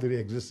boundary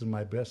exists in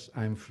my breast.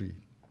 I am free."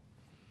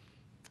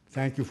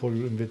 Thank you for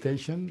your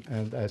invitation,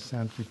 and I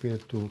stand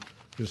prepared to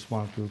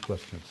respond to your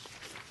questions.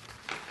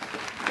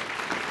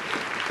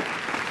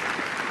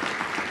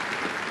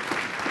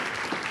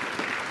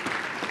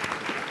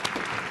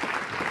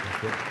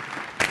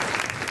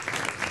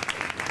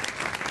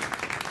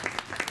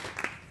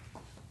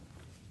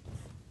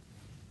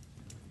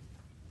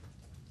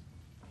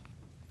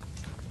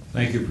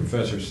 Thank you,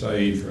 Professor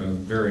Saeed, for a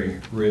very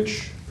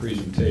rich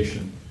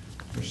presentation.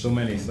 There's so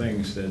many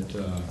things that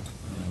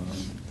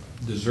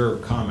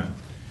deserve comment.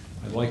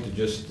 I'd like to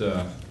just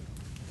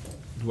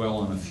dwell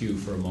on a few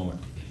for a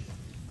moment.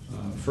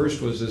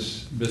 First was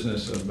this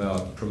business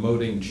about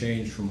promoting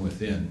change from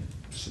within,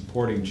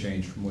 supporting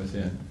change from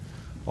within.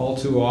 All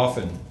too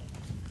often,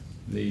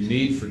 the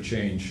need for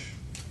change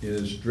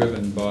is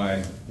driven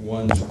by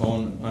one's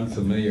own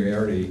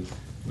unfamiliarity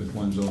with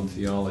one's own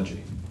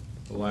theology,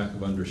 the lack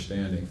of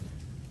understanding.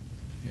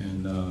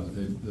 And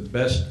the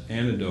best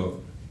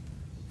antidote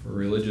for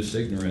religious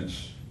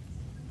ignorance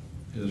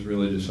is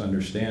religious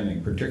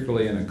understanding,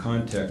 particularly in a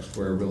context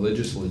where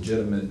religious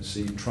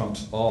legitimacy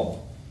trumps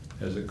all,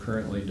 as it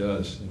currently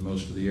does in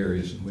most of the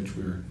areas in which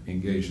we're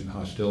engaged in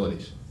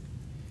hostilities.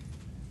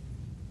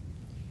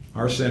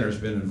 Our center has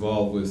been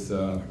involved with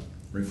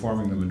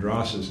reforming the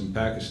madrasas in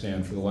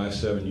Pakistan for the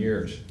last 7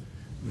 years.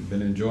 We've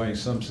been enjoying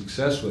some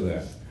success with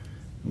that.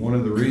 And one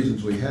of the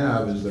reasons we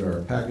have is that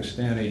our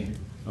Pakistani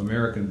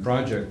American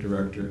project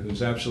director,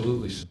 who's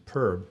absolutely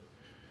superb,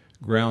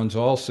 grounds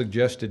all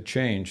suggested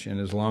change in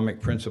Islamic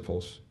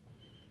principles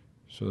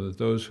so that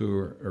those who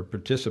are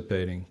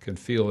participating can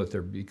feel that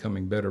they're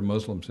becoming better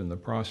Muslims in the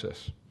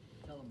process.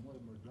 Tell them what a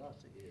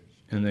madrasa is.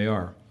 And they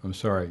are. I'm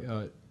sorry.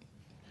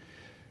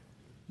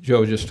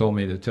 Joe just told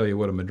me to tell you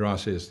what a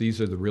madrasa is. These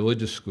are the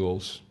religious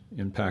schools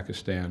in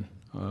Pakistan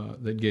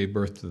that gave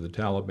birth to the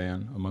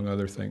Taliban, among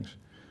other things.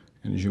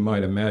 And as you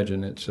might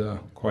imagine, it's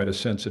quite a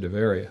sensitive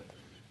area.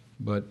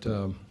 But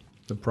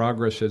the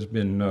progress has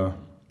been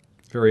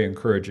very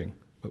encouraging.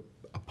 But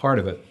a part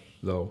of it,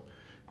 though,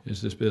 is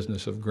this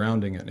business of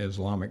grounding it in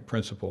Islamic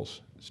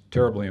principles. It's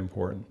terribly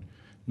important.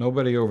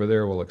 Nobody over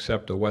there will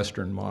accept a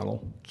Western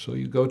model, so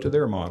you go to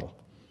their model,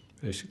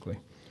 basically.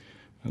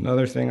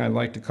 Another thing I'd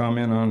like to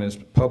comment on is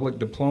public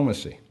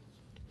diplomacy.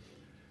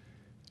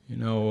 You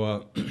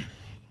know,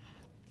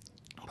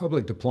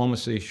 public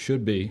diplomacy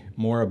should be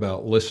more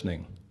about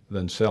listening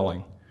than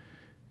selling.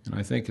 And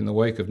I think in the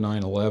wake of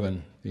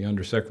 9/11, the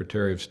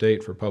Undersecretary of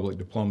State for Public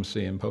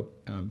Diplomacy and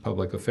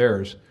Public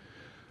Affairs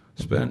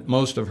spent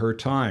most of her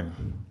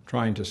time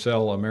trying to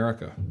sell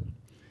America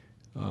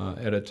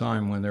at a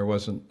time when there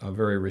wasn't a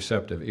very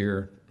receptive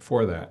ear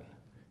for that.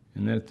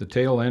 And at the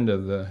tail end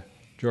of the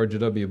George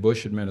W.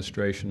 Bush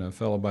administration, a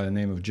fellow by the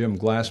name of Jim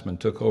Glassman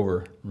took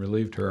over,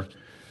 relieved her.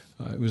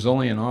 He was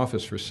only in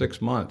office for 6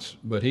 months,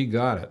 but he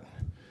got it.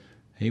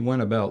 He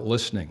went about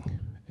listening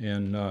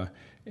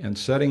and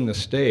setting the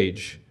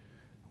stage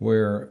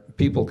where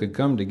people could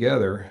come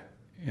together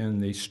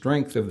and the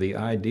strength of the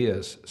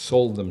ideas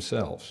sold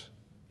themselves.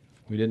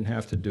 We didn't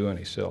have to do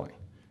any selling.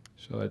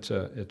 So it's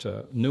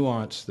a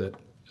nuance that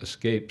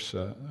escapes,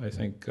 I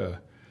think,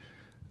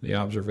 the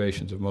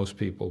observations of most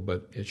people,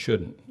 but it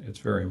shouldn't. It's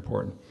very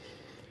important.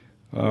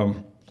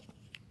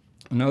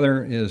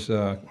 Another is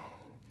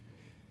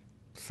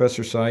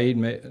Professor Saeed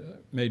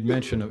made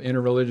mention of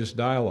interreligious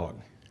dialogue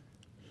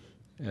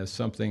as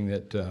something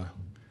that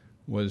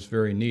was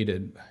very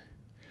needed.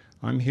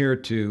 I'm here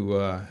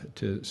to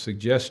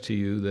suggest to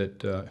you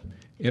that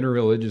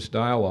interreligious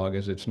dialogue,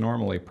 as it's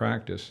normally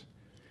practiced,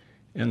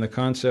 and the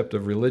concept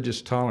of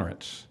religious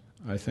tolerance,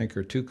 I think,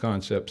 are two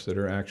concepts that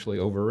are actually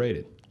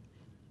overrated.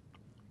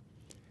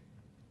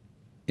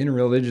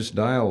 Interreligious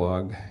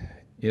dialogue,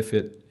 if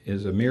it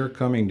is a mere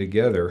coming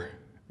together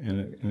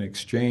and an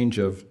exchange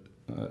of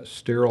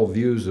sterile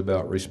views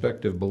about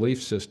respective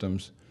belief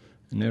systems,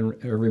 and then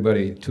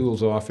everybody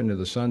tools off into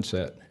the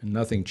sunset and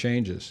nothing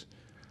changes,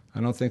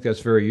 I don't think that's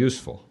very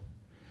useful.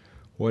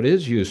 What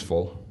is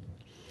useful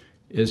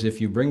is if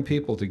you bring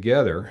people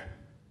together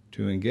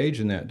to engage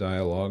in that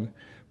dialogue,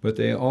 but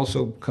they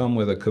also come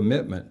with a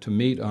commitment to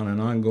meet on an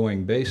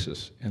ongoing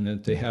basis and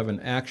that they have an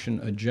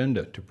action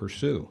agenda to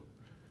pursue.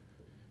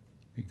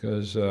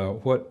 Because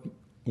what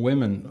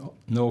women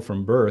know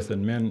from birth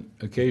and men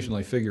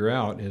occasionally figure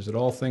out is that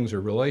all things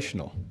are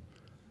relational.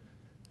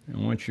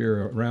 And once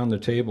you're around the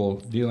table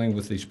dealing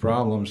with these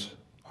problems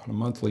on a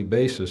monthly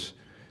basis,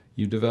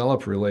 you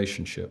develop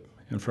relationship.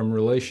 And from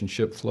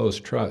relationship flows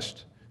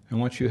trust. And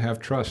once you have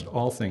trust,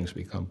 all things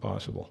become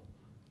possible.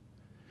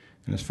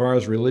 And as far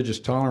as religious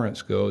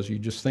tolerance goes, you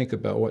just think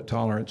about what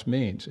tolerance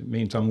means. It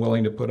means I'm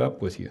willing to put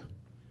up with you.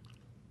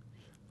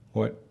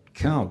 What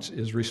counts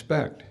is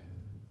respect.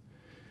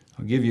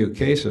 I'll give you a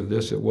case of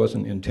this. It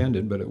wasn't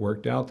intended, but it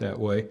worked out that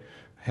way.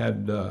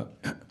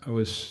 I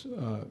was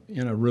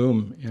in a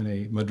room in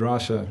a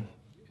madrasa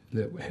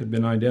that had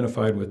been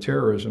identified with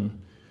terrorism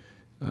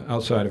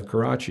outside of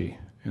Karachi.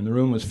 And the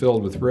room was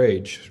filled with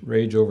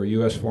rage over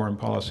U.S. foreign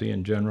policy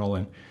in general,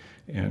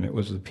 and it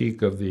was the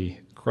peak of the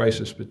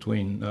crisis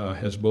between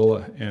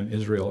Hezbollah and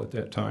Israel at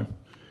that time.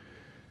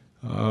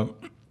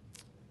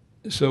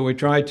 So we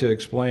tried to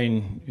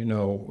explain,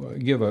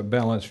 give a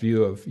balanced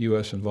view of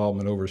U.S.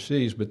 involvement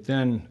overseas, but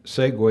then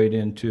segued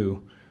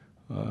into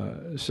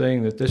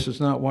saying that this is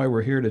not why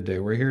we're here today.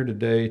 We're here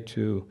today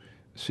to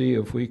see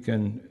if we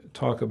can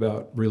talk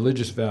about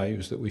religious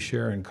values that we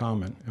share in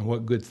common and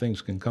what good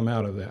things can come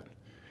out of that.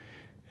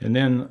 And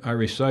then I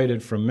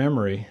recited from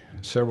memory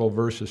several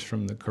verses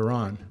from the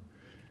Quran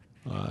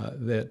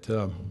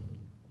that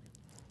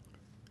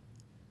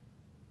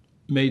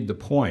made the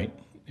point,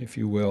 if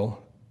you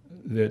will,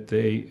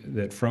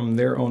 that from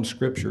their own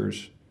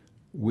scriptures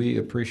we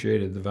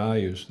appreciated the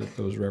values that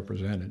those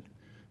represented.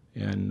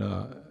 And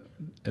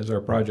as our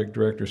project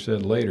director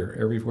said later,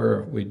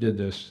 everywhere we did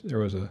this, there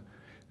was an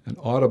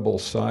audible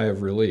sigh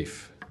of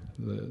relief.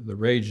 The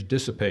rage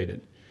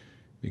dissipated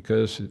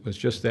because it was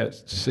just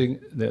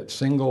that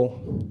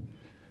single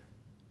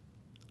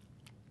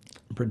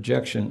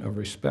projection of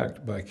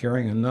respect by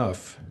caring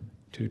enough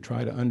to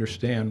try to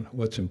understand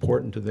what's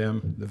important to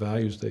them, the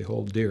values they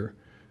hold dear,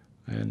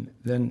 and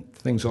then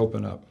things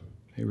open up.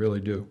 They really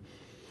do.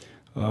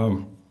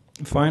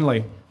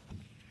 Finally,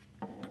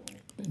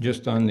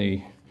 just on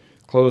the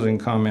closing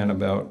comment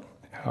about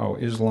how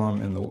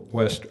Islam and the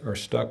West are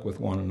stuck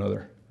with one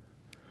another.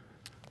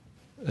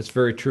 That's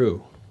very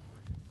true.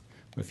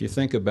 If you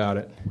think about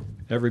it,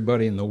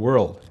 everybody in the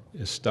world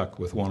is stuck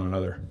with one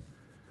another.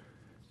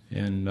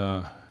 And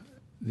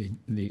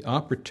the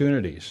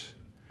opportunities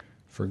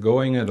for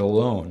going it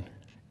alone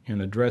in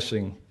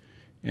addressing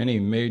any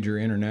major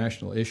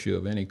international issue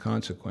of any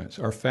consequence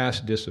are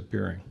fast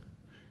disappearing.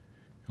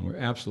 And we're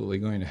absolutely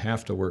going to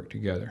have to work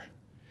together.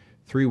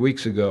 3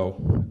 weeks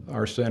ago,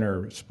 our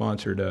center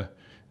sponsored an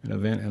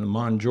event in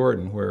Amman,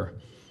 Jordan, where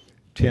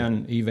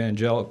 10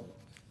 evangelical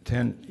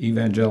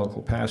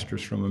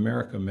pastors from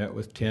America met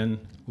with 10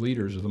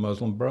 leaders of the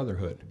Muslim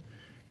Brotherhood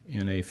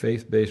in a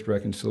faith-based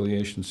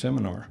reconciliation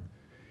seminar.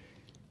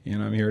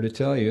 And I'm here to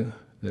tell you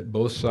that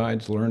both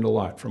sides learned a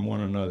lot from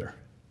one another.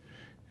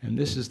 And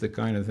this is the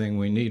kind of thing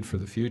we need for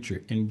the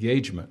future,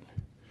 engagement.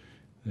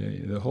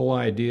 The whole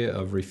idea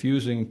of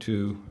refusing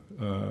to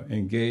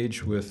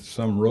engage with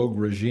some rogue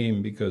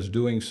regime because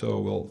doing so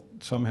will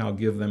somehow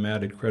give them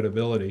added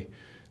credibility,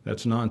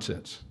 that's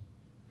nonsense.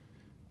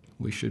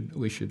 We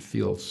should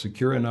feel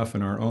secure enough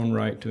in our own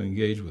right to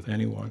engage with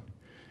anyone.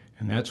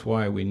 And that's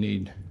why we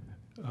need,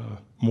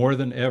 more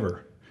than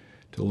ever,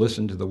 to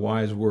listen to the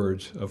wise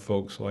words of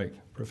folks like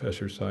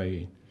Professor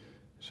Saeed.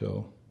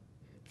 So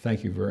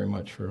thank you very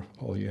much for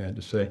all you had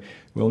to say.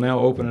 We'll now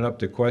open it up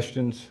to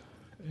questions,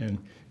 and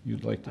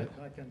you'd like to...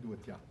 I can do it,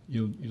 yeah.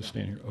 You'll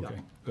stand here, okay.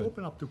 Yeah. Good.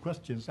 Open up to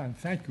questions, and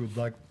thank you,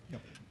 Doug.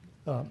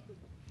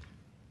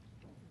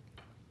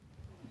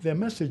 The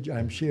message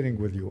I'm sharing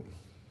with you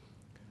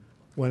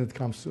when it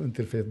comes to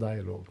interfaith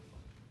dialogue,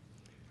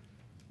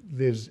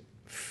 there's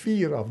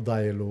fear of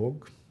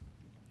dialogue.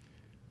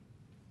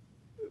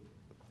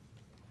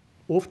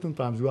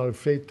 Oftentimes we are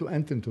afraid to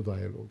enter into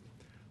dialogue.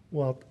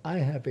 What I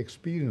have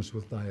experienced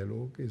with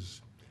dialogue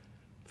is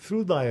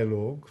through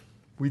dialogue,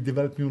 we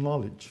develop new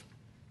knowledge.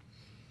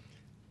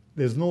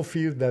 There's no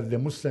fear that the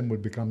Muslim will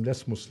become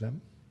less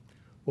Muslim,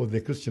 or the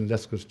Christian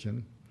less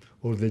Christian,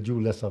 or the Jew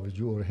less of a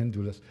Jew, or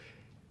Hindu less.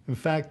 In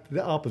fact,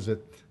 the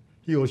opposite.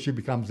 He or she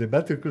becomes a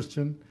better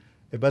Christian,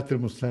 a better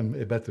Muslim,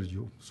 a better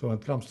Jew. So when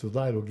it comes to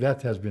dialogue,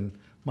 that has been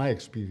my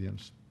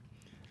experience.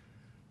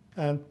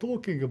 And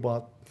talking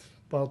about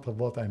part of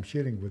what I'm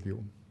sharing with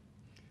you,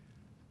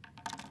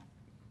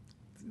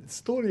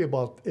 story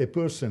about a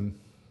person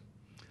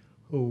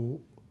who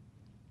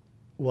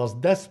was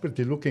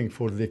desperately looking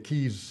for the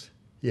keys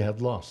he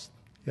had lost.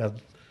 He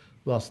had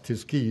lost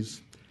his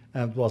keys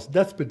and was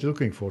desperately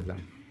looking for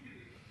them.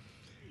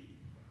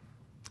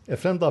 A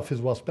friend of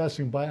his was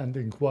passing by and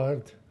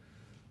inquired,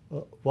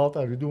 what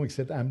are you doing? He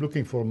said, I'm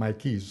looking for my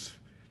keys.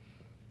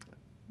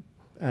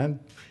 And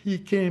he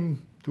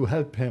came to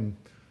help him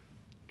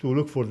to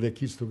look for the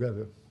keys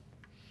together.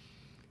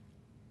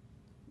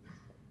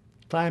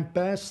 Time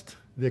passed,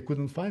 they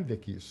couldn't find the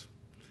keys.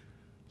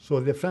 So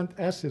the friend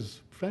asked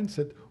his friend,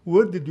 said,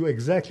 where did you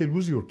exactly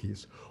lose your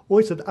keys? Oh,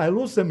 he said, I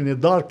lost them in a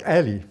dark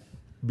alley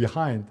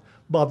behind,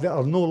 but there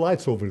are no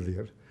lights over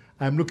there.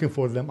 I'm looking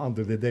for them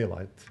under the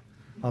daylight,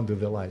 under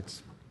the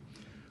lights.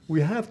 We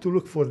have to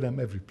look for them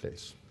every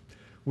place.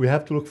 We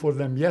have to look for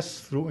them, yes,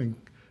 through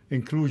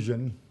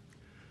inclusion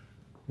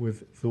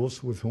with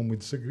those with whom we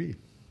disagree.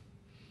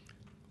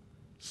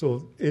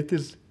 So it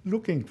is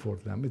looking for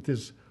them. It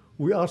is,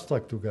 we are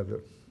stuck together.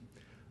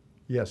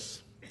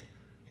 Yes.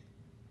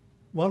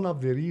 One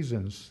of the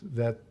reasons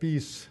that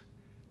peace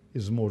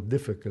is more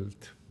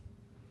difficult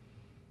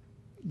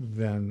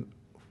than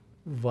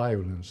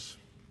violence.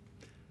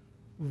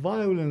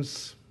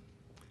 Violence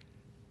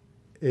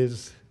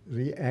is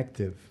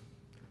reactive.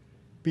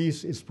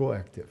 Peace is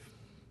proactive.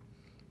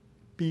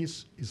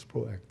 Peace is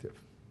proactive.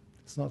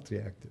 It's not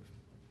reactive.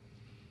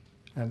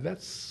 And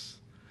that's,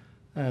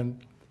 and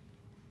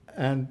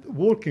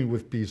working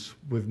with peace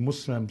with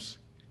Muslims,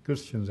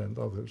 Christians, and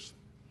others,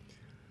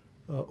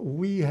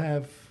 we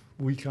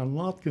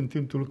cannot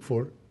continue to look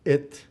for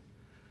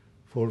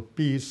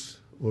peace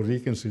or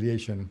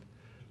reconciliation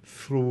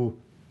through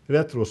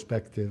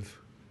retrospective.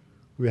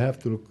 We have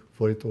to look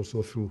for it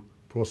also through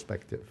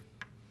prospective.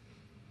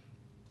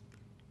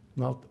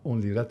 Not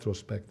only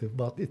retrospective,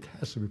 but it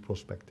has to be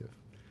prospective.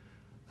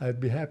 I'd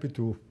be happy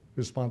to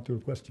respond to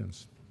your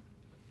questions.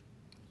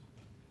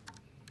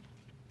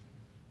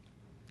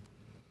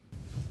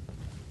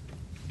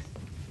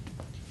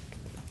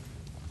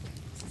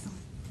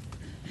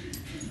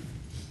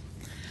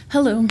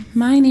 Hello,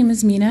 my name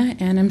is Mina,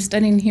 and I'm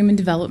studying human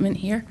development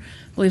here.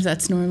 I believe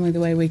that's normally the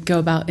way we go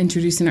about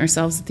introducing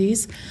ourselves at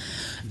these.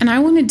 And I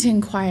wanted to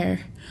inquire,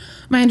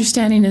 my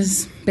understanding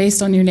is,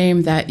 based on your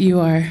name, that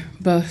you are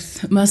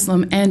both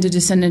Muslim and a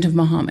descendant of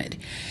Muhammad.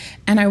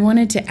 And I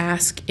wanted to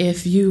ask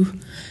if you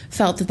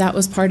felt that that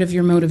was part of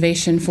your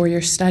motivation for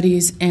your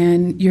studies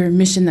and your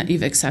mission that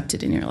you've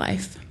accepted in your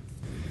life.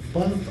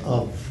 Part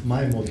of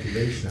my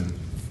motivation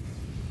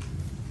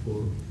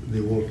for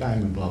the work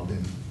I'm involved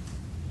in,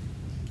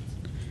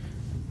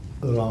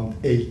 around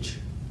age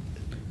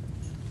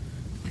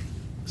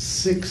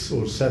 6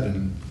 or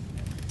 7,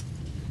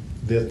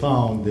 the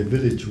town, the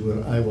village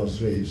where I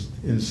was raised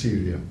in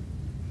Syria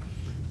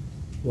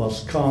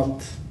was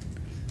caught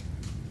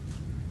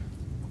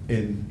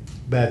in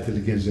battle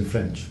against the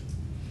French.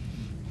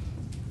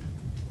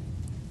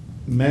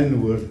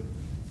 Men were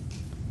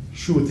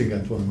shooting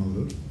at one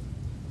another,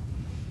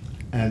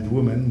 and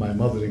women, my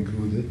mother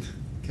included,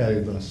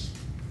 carried us.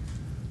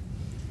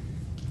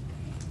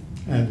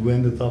 And we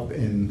ended up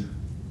in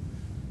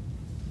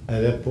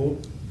Aleppo,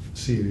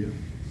 Syria.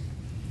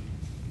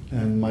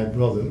 And my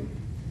brother,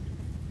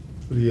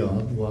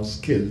 Riyadh, was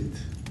killed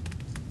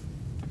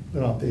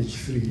around age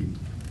 3.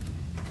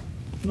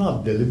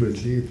 Not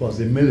deliberately, it was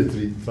a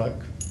military truck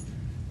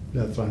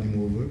that ran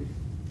him over.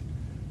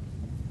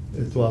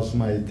 It was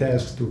my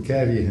task to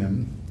carry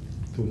him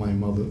to my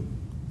mother,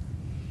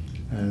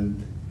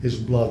 and his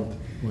blood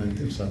went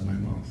inside my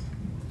mouth.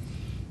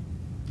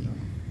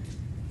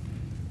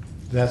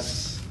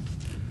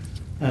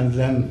 And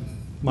then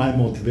my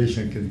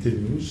motivation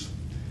continues.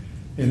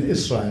 In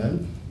Israel,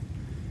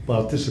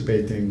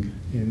 participating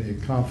in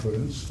a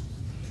conference,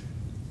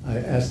 I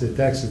asked the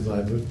taxi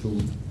driver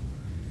to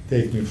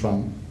take me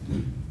from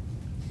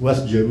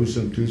West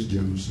Jerusalem to East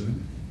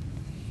Jerusalem.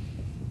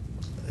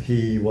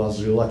 he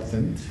was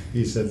reluctant.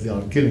 He said, they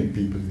are killing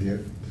people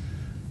there.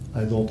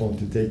 I don't want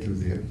to take you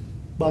there.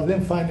 But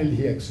then finally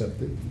he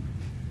accepted,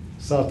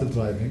 started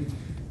driving,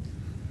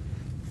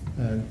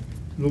 and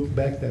looked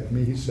back at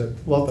me. He said,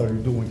 what are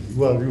you doing?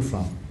 Where are you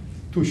from?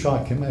 To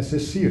shock him, I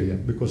said, Syria,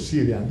 because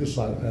Syria and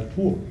Israel are at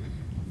war.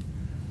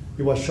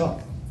 He was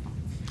shocked.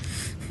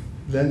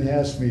 Then he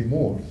asked me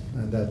more,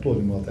 and I told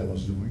him what I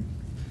was doing.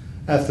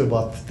 After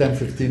about 10,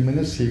 15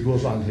 minutes, he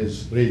goes on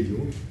his radio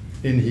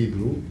in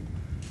Hebrew.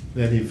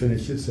 Then he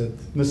finished it, said,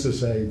 Mr.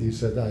 Said, he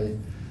said, I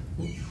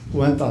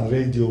went on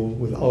radio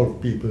with our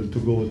people to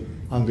go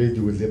on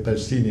radio with the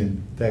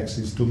Palestinian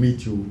taxis to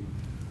meet you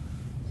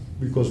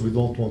because we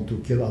don't want to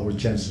kill our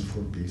chances for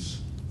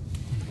peace.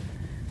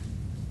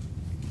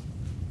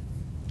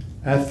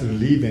 After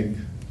leaving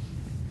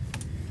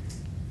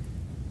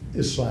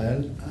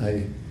Israel,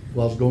 I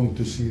was going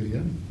to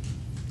Syria.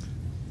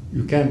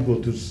 You can't go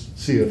to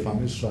Syria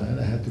from Israel.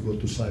 I had to go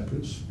to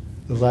Cyprus,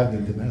 arrived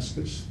in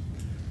Damascus,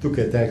 took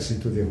a taxi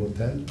to the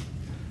hotel.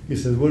 He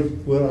said,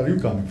 where are you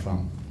coming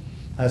from?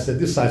 I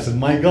said, Israel. I said,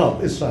 my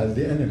God, Israel,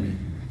 the enemy.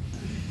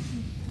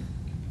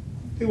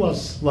 He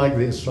was like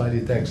the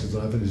Israeli taxi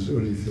driver in his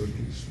early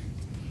 30s.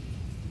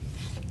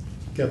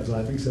 Kept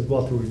driving. He said,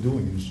 what were we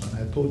doing in Israel?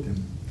 I told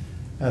him.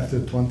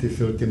 After 20,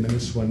 30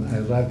 minutes, when I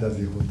arrived at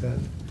the hotel,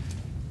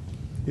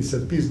 he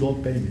said, please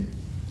don't pay me.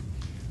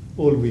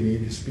 All we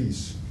need is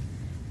peace.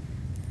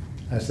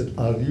 I said,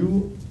 are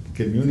you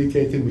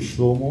communicating with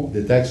Shlomo,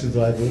 the taxi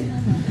driver?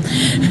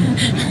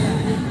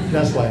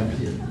 That's why I'm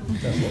here.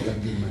 That's what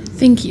I'm doing.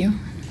 Thank you.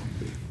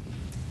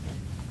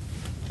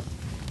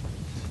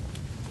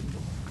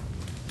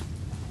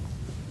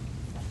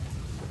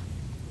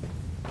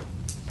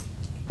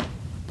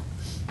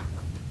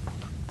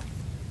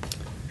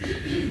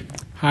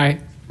 Hi,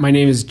 my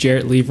name is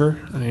Jarrett Lever.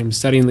 I'm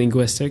studying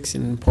linguistics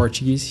and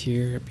Portuguese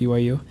here at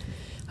BYU.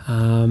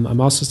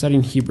 I'm also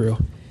studying Hebrew,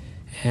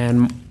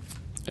 and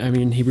I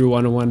mean Hebrew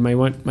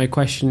 101. My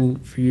question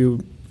for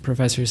you,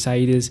 Professor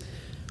Said, is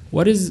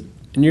what is,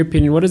 in your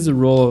opinion, what is the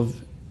role of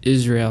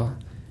Israel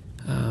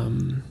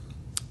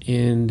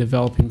in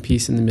developing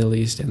peace in the Middle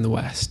East and the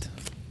West?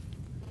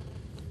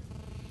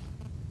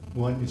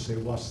 When you say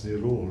what's the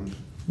role?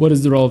 What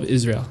is the role of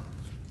Israel?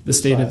 The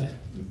state of... I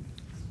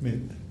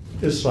mean,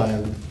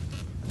 Israel,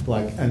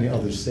 like any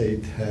other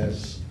state,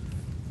 has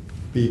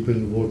people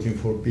working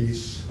for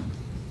peace,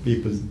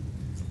 people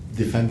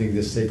defending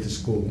the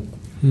status quo.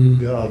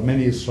 There are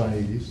many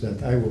Israelis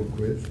that I work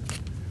with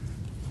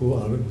who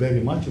are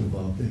very much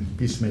involved in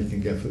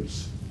peacemaking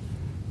efforts.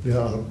 There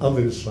are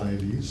other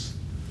Israelis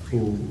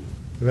who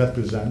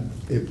represent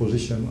a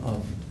position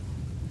of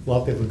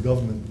whatever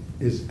government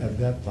is at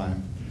that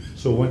time.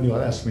 So when you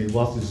are asking me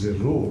what is the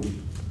role,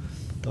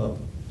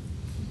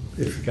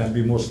 if you can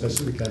be more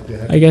specific, I'd be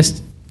happy. I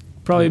guess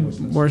probably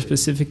more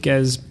specific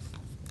as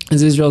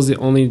Israel is the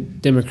only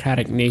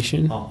democratic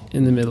nation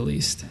in the Middle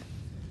East.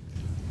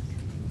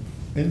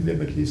 In the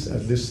Middle East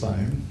at this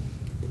time,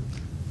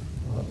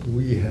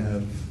 we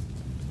have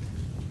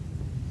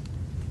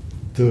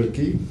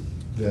Turkey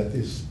that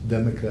is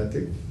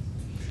democratic,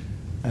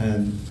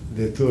 and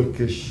the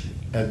Turkish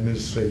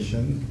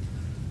administration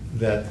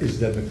that is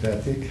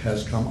democratic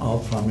has come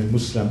out from a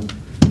Muslim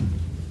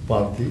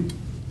party,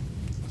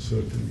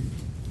 certainly.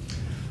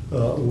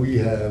 We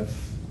have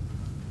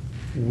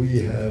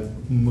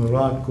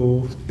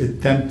Morocco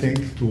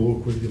attempting to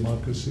work with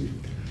democracy.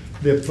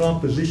 The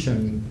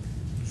proposition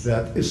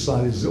that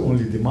Israel is the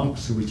only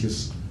democracy, which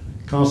is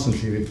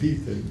constantly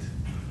repeated,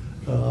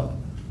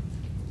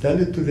 tell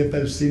it to the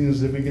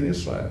Palestinians living in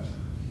Israel.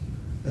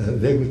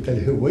 They will tell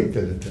you, wait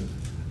a little,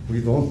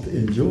 we don't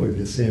enjoy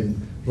the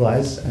same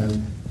rights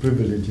and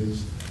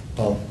privileges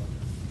of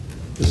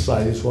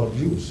Israelis who are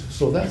Jews.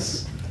 So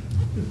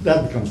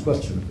that becomes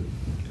questionable.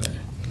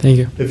 Thank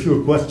you. If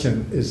your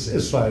question is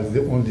Israel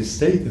the only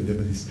state in the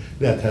Middle East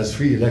that has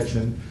free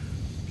election,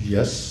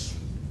 yes,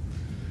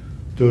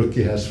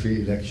 Turkey has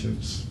free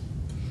elections.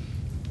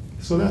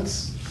 So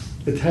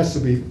it has to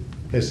be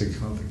basic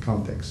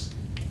context.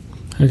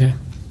 Okay.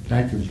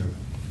 Thank you, Joe.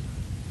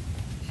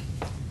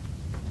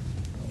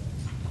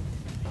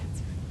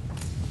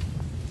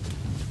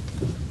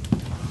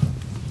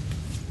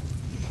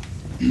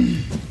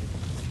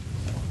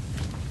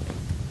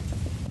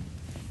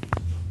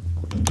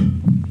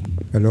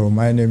 Hello,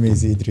 my name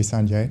is Idris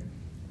Sanjay.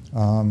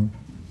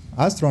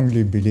 I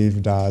strongly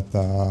believe that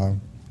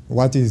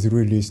what is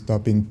really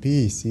stopping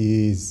peace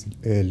is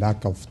a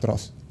lack of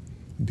trust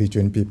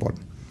between people.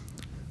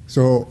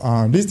 So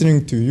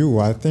listening to you,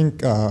 I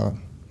think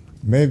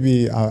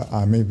maybe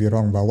I may be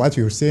wrong, but what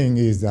you're saying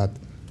is that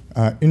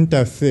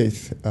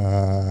interfaith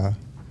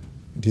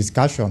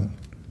discussion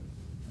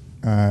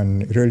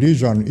and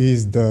religion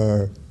is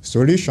the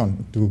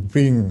solution to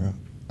bring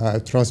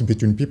trust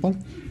between people.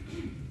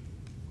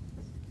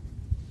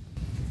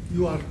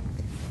 You are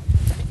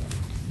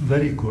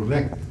very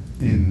correct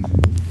in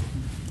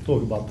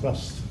talking about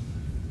trust.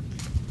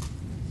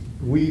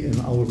 We in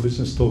our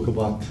business talk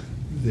about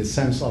the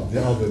sense of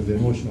the other, the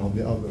emotion of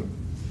the other.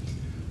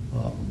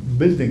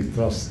 building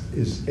trust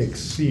is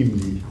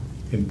extremely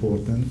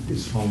important,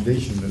 it's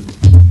foundational.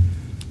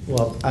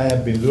 What I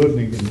have been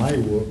learning in my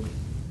work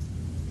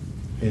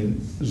in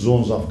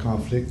zones of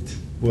conflict,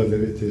 whether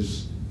it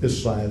is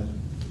Israel,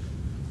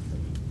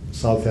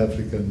 South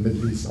Africa,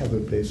 Middle East,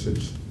 other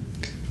places,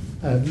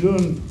 I've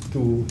learned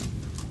to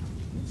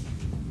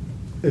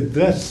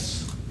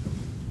address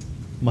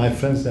my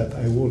friends that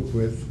I work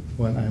with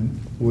when I'm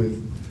with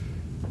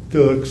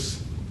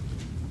Turks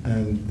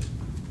and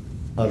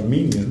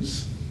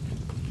Armenians.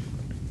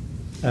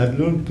 I've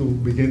learned to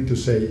begin to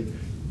say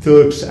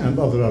Turks and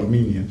other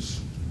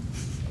Armenians.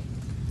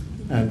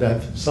 And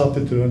I've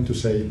started to learn to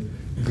say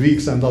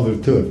Greeks and other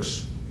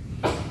Turks.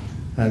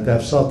 And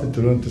I've started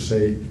to learn to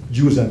say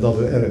Jews and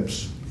other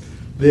Arabs.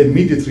 The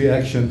immediate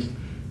reaction,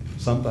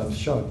 sometimes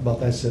shocked,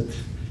 but I said,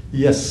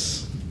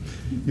 yes,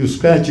 you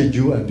scratch a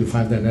Jew and you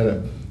find an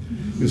Arab.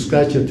 You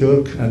scratch a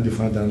Turk and you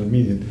find an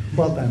Armenian.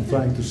 But I'm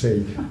trying to say,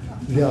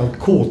 they are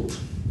caught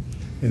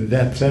in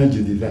that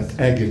tragedy, that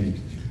agony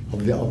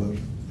of the other.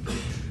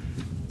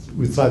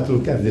 We try to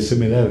look at the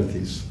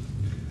similarities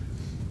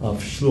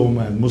of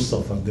Shlomo and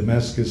Mustafa,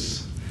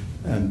 Damascus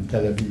and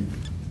Tel Aviv.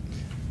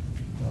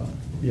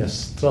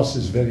 Yes, trust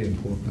is very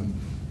important.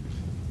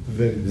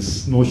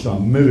 This notion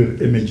of mirror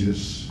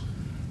images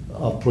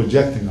of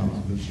projecting on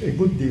others. A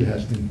good deal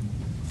has been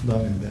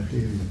done in that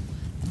area.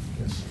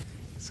 Yes.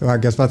 So I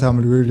guess what I'm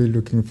really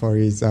looking for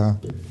is,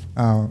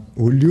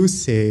 will you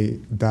say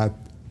that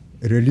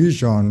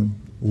religion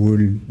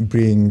will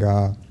bring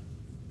a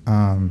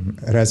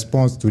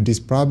response to this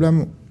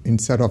problem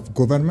instead of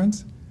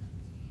governments?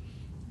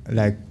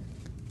 Like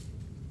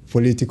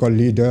political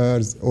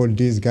leaders, all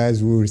these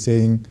guys who were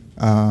saying,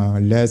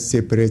 let's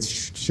separate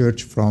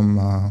church from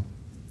I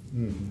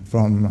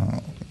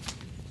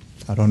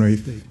don't know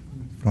if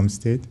from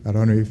state. I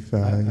don't know if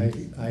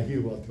I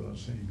hear what you are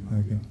saying.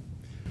 Okay.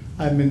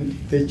 I mean,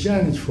 the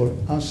challenge for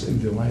us in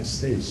the United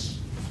States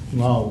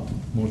now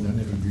more than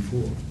ever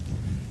before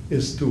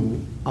is to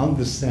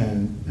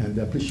understand and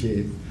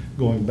appreciate,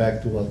 going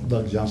back to what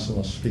Doug Johnson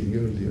was speaking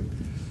earlier,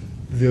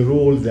 the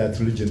role that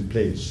religion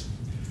plays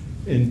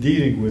in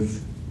dealing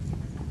with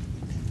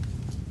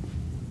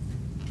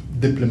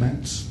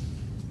diplomats.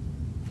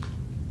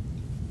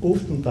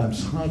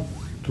 Oftentimes hard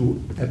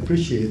to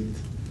appreciate,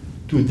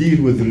 to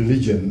deal with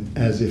religion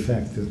as a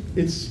factor.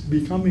 It's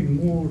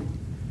becoming more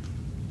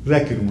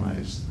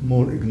recognized,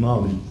 more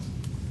acknowledged,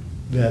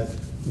 that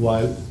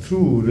while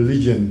true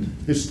religion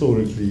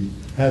historically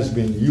has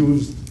been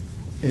used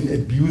in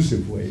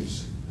abusive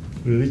ways,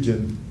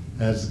 religion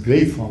has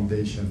great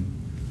foundation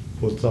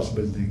for trust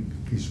building,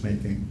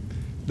 peacemaking.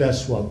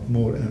 That's what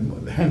more and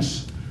more,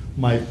 hence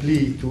my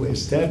plea to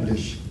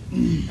establish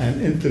an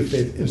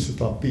interfaith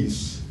institute of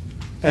peace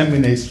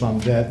emanates from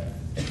that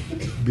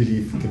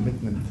belief,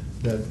 commitment,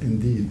 that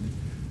indeed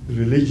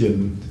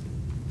religion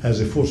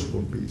as a force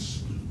for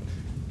peace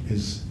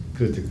is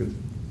critical.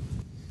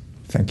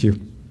 Thank you.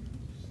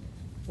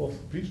 Oh,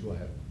 please go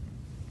ahead.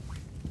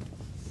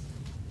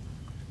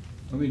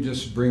 Let me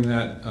just bring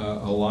that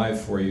alive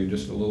for you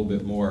just a little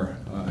bit more.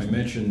 I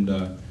mentioned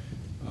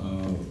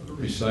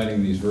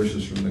reciting these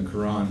verses from the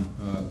Quran.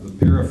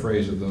 The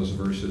paraphrase of those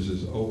verses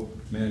is, "Oh,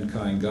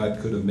 mankind, God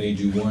could have made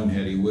you one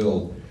had he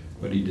willed,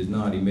 but he did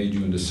not. He made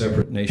you into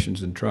separate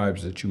nations and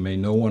tribes that you may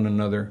know one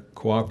another,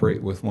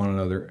 cooperate with one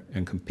another,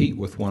 and compete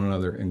with one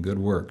another in good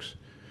works."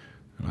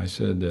 And I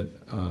said that,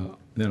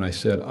 then I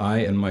said, I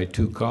and my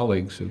two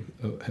colleagues who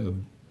have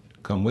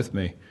come with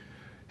me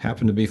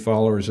happen to be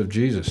followers of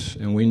Jesus,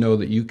 and we know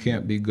that you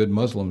can't be good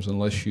Muslims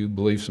unless you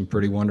believe some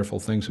pretty wonderful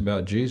things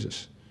about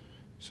Jesus.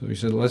 So he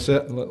said,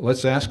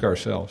 let's ask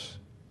ourselves,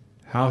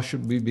 how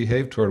should we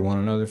behave toward one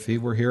another if he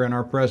were here in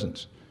our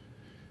presence?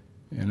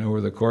 And over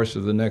the course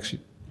of the next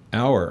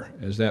hour,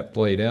 as that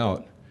played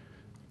out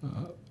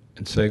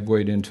and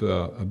segued into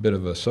a bit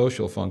of a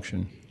social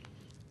function,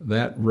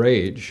 that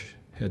rage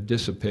had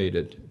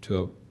dissipated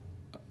to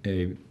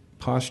a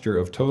posture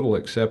of total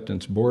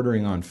acceptance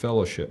bordering on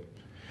fellowship.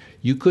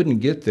 You couldn't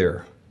get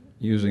there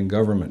using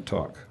government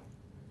talk,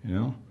 you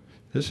know?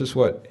 This is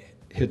what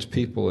hits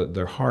people at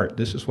their heart.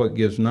 This is what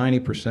gives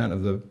 90%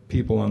 of the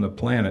people on the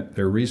planet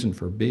their reason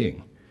for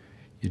being.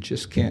 You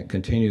just can't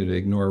continue to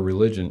ignore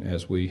religion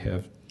as we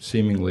have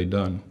seemingly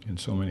done in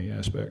so many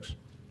aspects.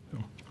 So.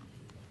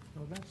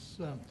 Well, that's,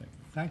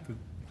 thank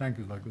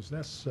you, Douglas.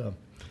 That's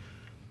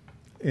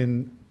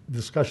in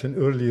discussion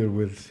earlier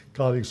with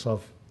colleagues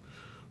of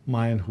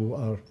mine who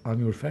are on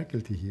your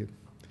faculty here.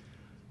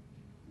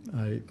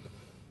 I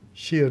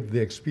shared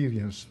the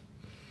experience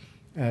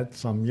at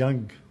some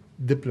young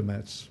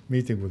diplomats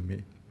meeting with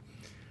me,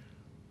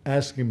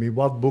 asking me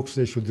what books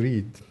they should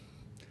read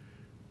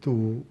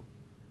to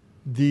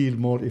deal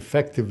more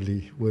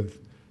effectively with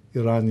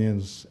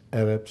Iranians,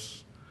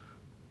 Arabs.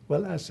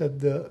 Well, I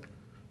said,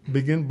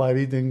 begin by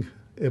reading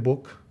a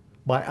book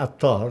by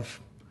Attar,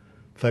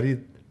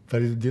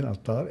 Fariduddin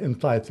Attar,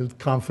 entitled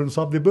Conference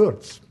of the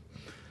Birds,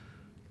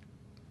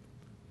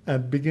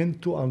 and begin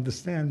to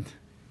understand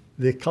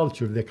the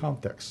culture, the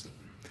context.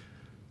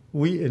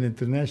 We in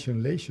international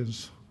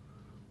relations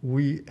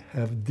we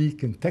have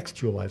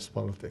decontextualized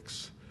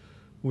politics.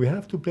 We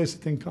have to place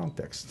it in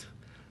context.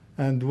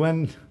 And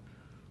when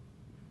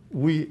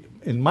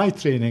in my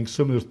training,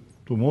 similar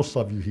to most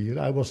of you here,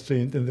 I was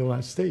trained in the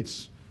United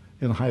States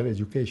in higher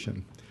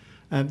education.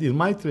 And in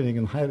my training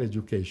in higher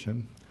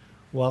education,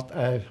 what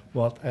I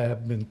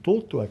have been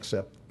taught to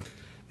accept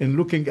in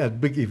looking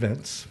at big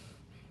events,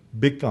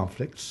 big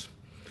conflicts,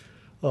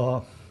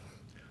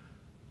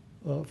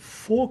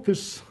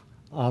 focus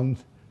on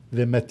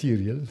the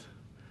material,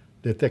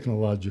 the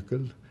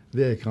technological,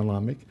 the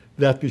economic,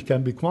 that which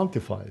can be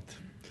quantified.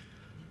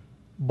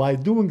 By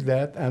doing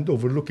that and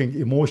overlooking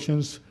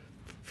emotions,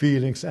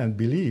 feelings, and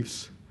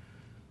beliefs,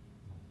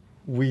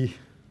 we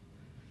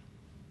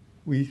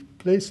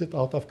place it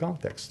out of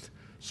context.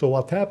 So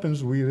what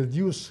happens, we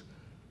reduce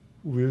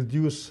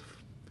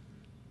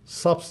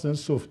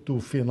substance to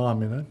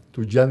phenomena,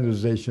 to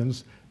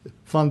generalizations,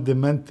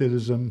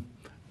 fundamentalism,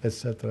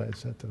 etc.,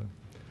 etc.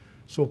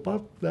 So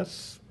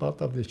that's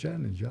part of the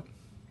challenge. Yeah?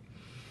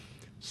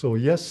 So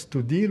yes,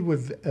 to deal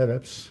with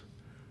Arabs,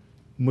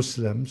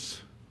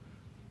 Muslims,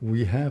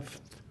 we have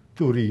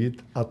to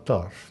read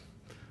Attar.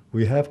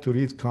 We have to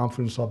read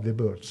Conference of the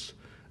Birds.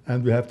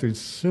 And we have to read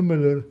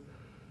similar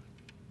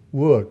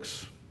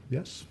works.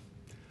 Yes?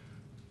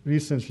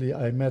 Recently,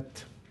 I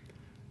met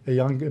a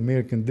young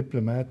American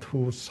diplomat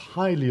who's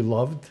highly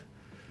loved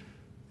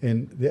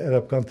in the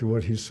Arab country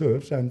where he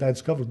serves, and I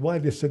discovered why.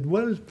 They said,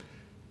 well,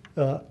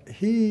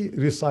 he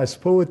recites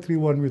poetry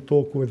when we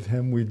talk with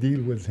him, we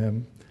deal with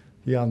him,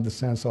 he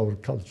understands our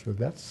culture.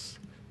 That's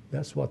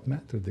what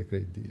mattered a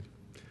great deal.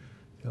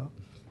 Yeah.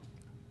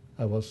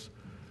 I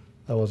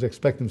was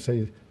expecting to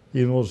say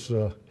he knows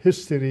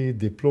history,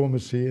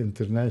 diplomacy,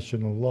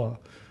 international law.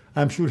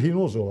 I'm sure he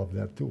knows all of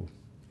that too.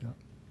 Yeah.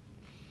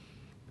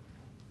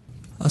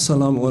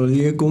 Assalamu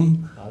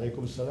alaikum.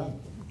 Alaikum salam.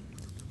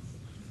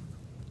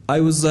 I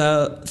was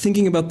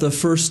thinking about the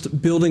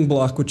first building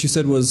block, which you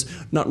said was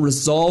not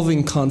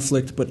resolving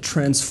conflict, but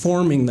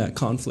transforming that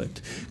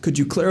conflict. Could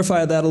you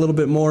clarify that a little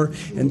bit more?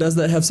 And does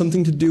that have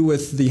something to do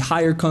with the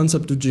higher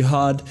concept of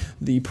jihad,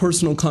 the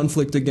personal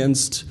conflict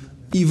against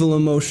evil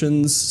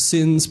emotions,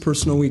 sins,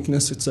 personal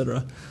weakness,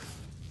 etc.?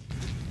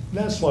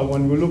 That's why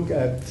when we look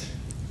at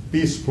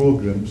peace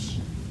programs,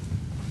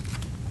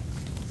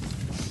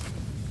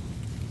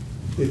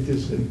 it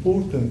is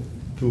important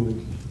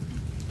to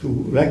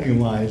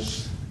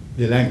recognize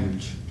the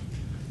language.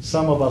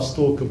 Some of us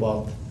talk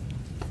about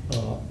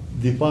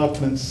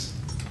departments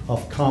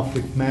of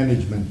conflict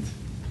management.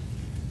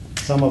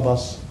 Some of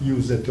us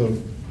use the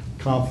term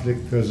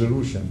conflict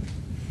resolution.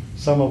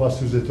 Some of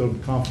us use the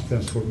term conflict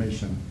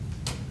transformation.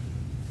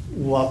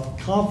 What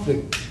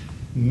conflict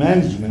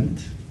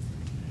management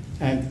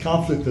and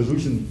conflict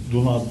resolution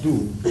do not do,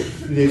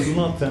 they do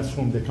not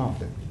transform the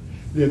conflict.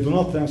 They do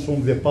not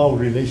transform the power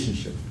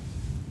relationship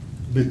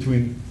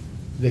between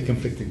the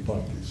conflicting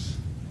parties.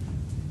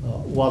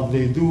 What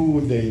they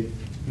do,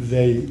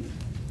 they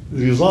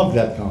resolve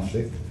that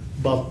conflict,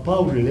 but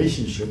power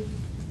relationship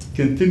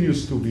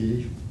continues to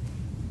be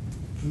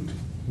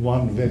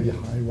one very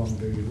high, one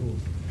very low.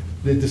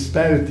 The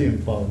disparity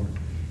in power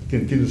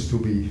continues to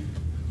be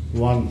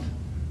one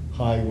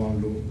high,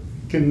 one low.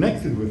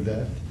 Connected with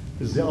that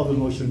is the other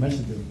notion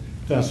mentioned,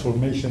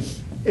 transformation,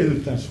 inner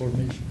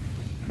transformation.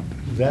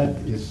 That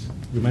is,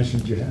 you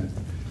mentioned jihad.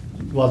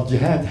 What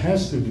jihad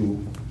has to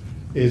do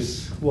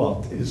is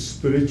what? Is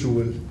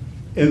spiritual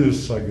inner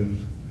struggle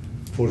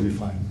for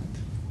refinement.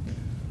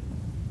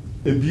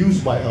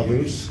 Abused by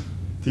others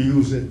to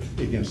use it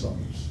against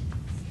others.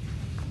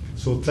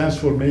 So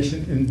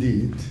transformation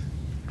indeed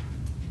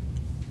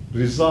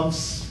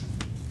results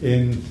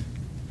in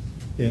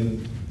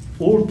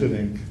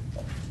altering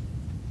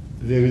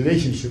the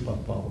relationship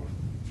of power.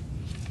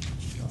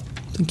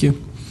 Thank you.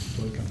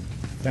 Welcome.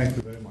 Thank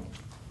you very much.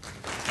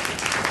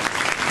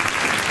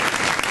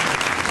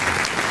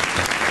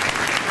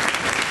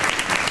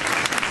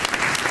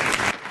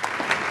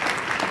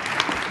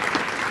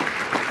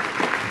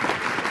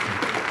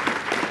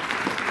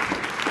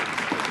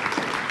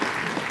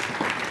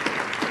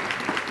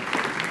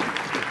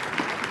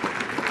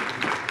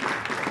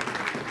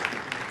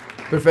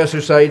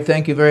 Professor Said,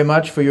 thank you very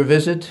much for your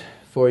visit,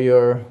 for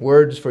your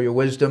words, for your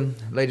wisdom.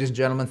 Ladies and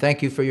gentlemen,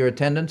 thank you for your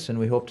attendance, and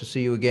we hope to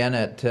see you again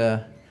at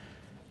the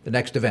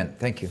next event.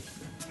 Thank you.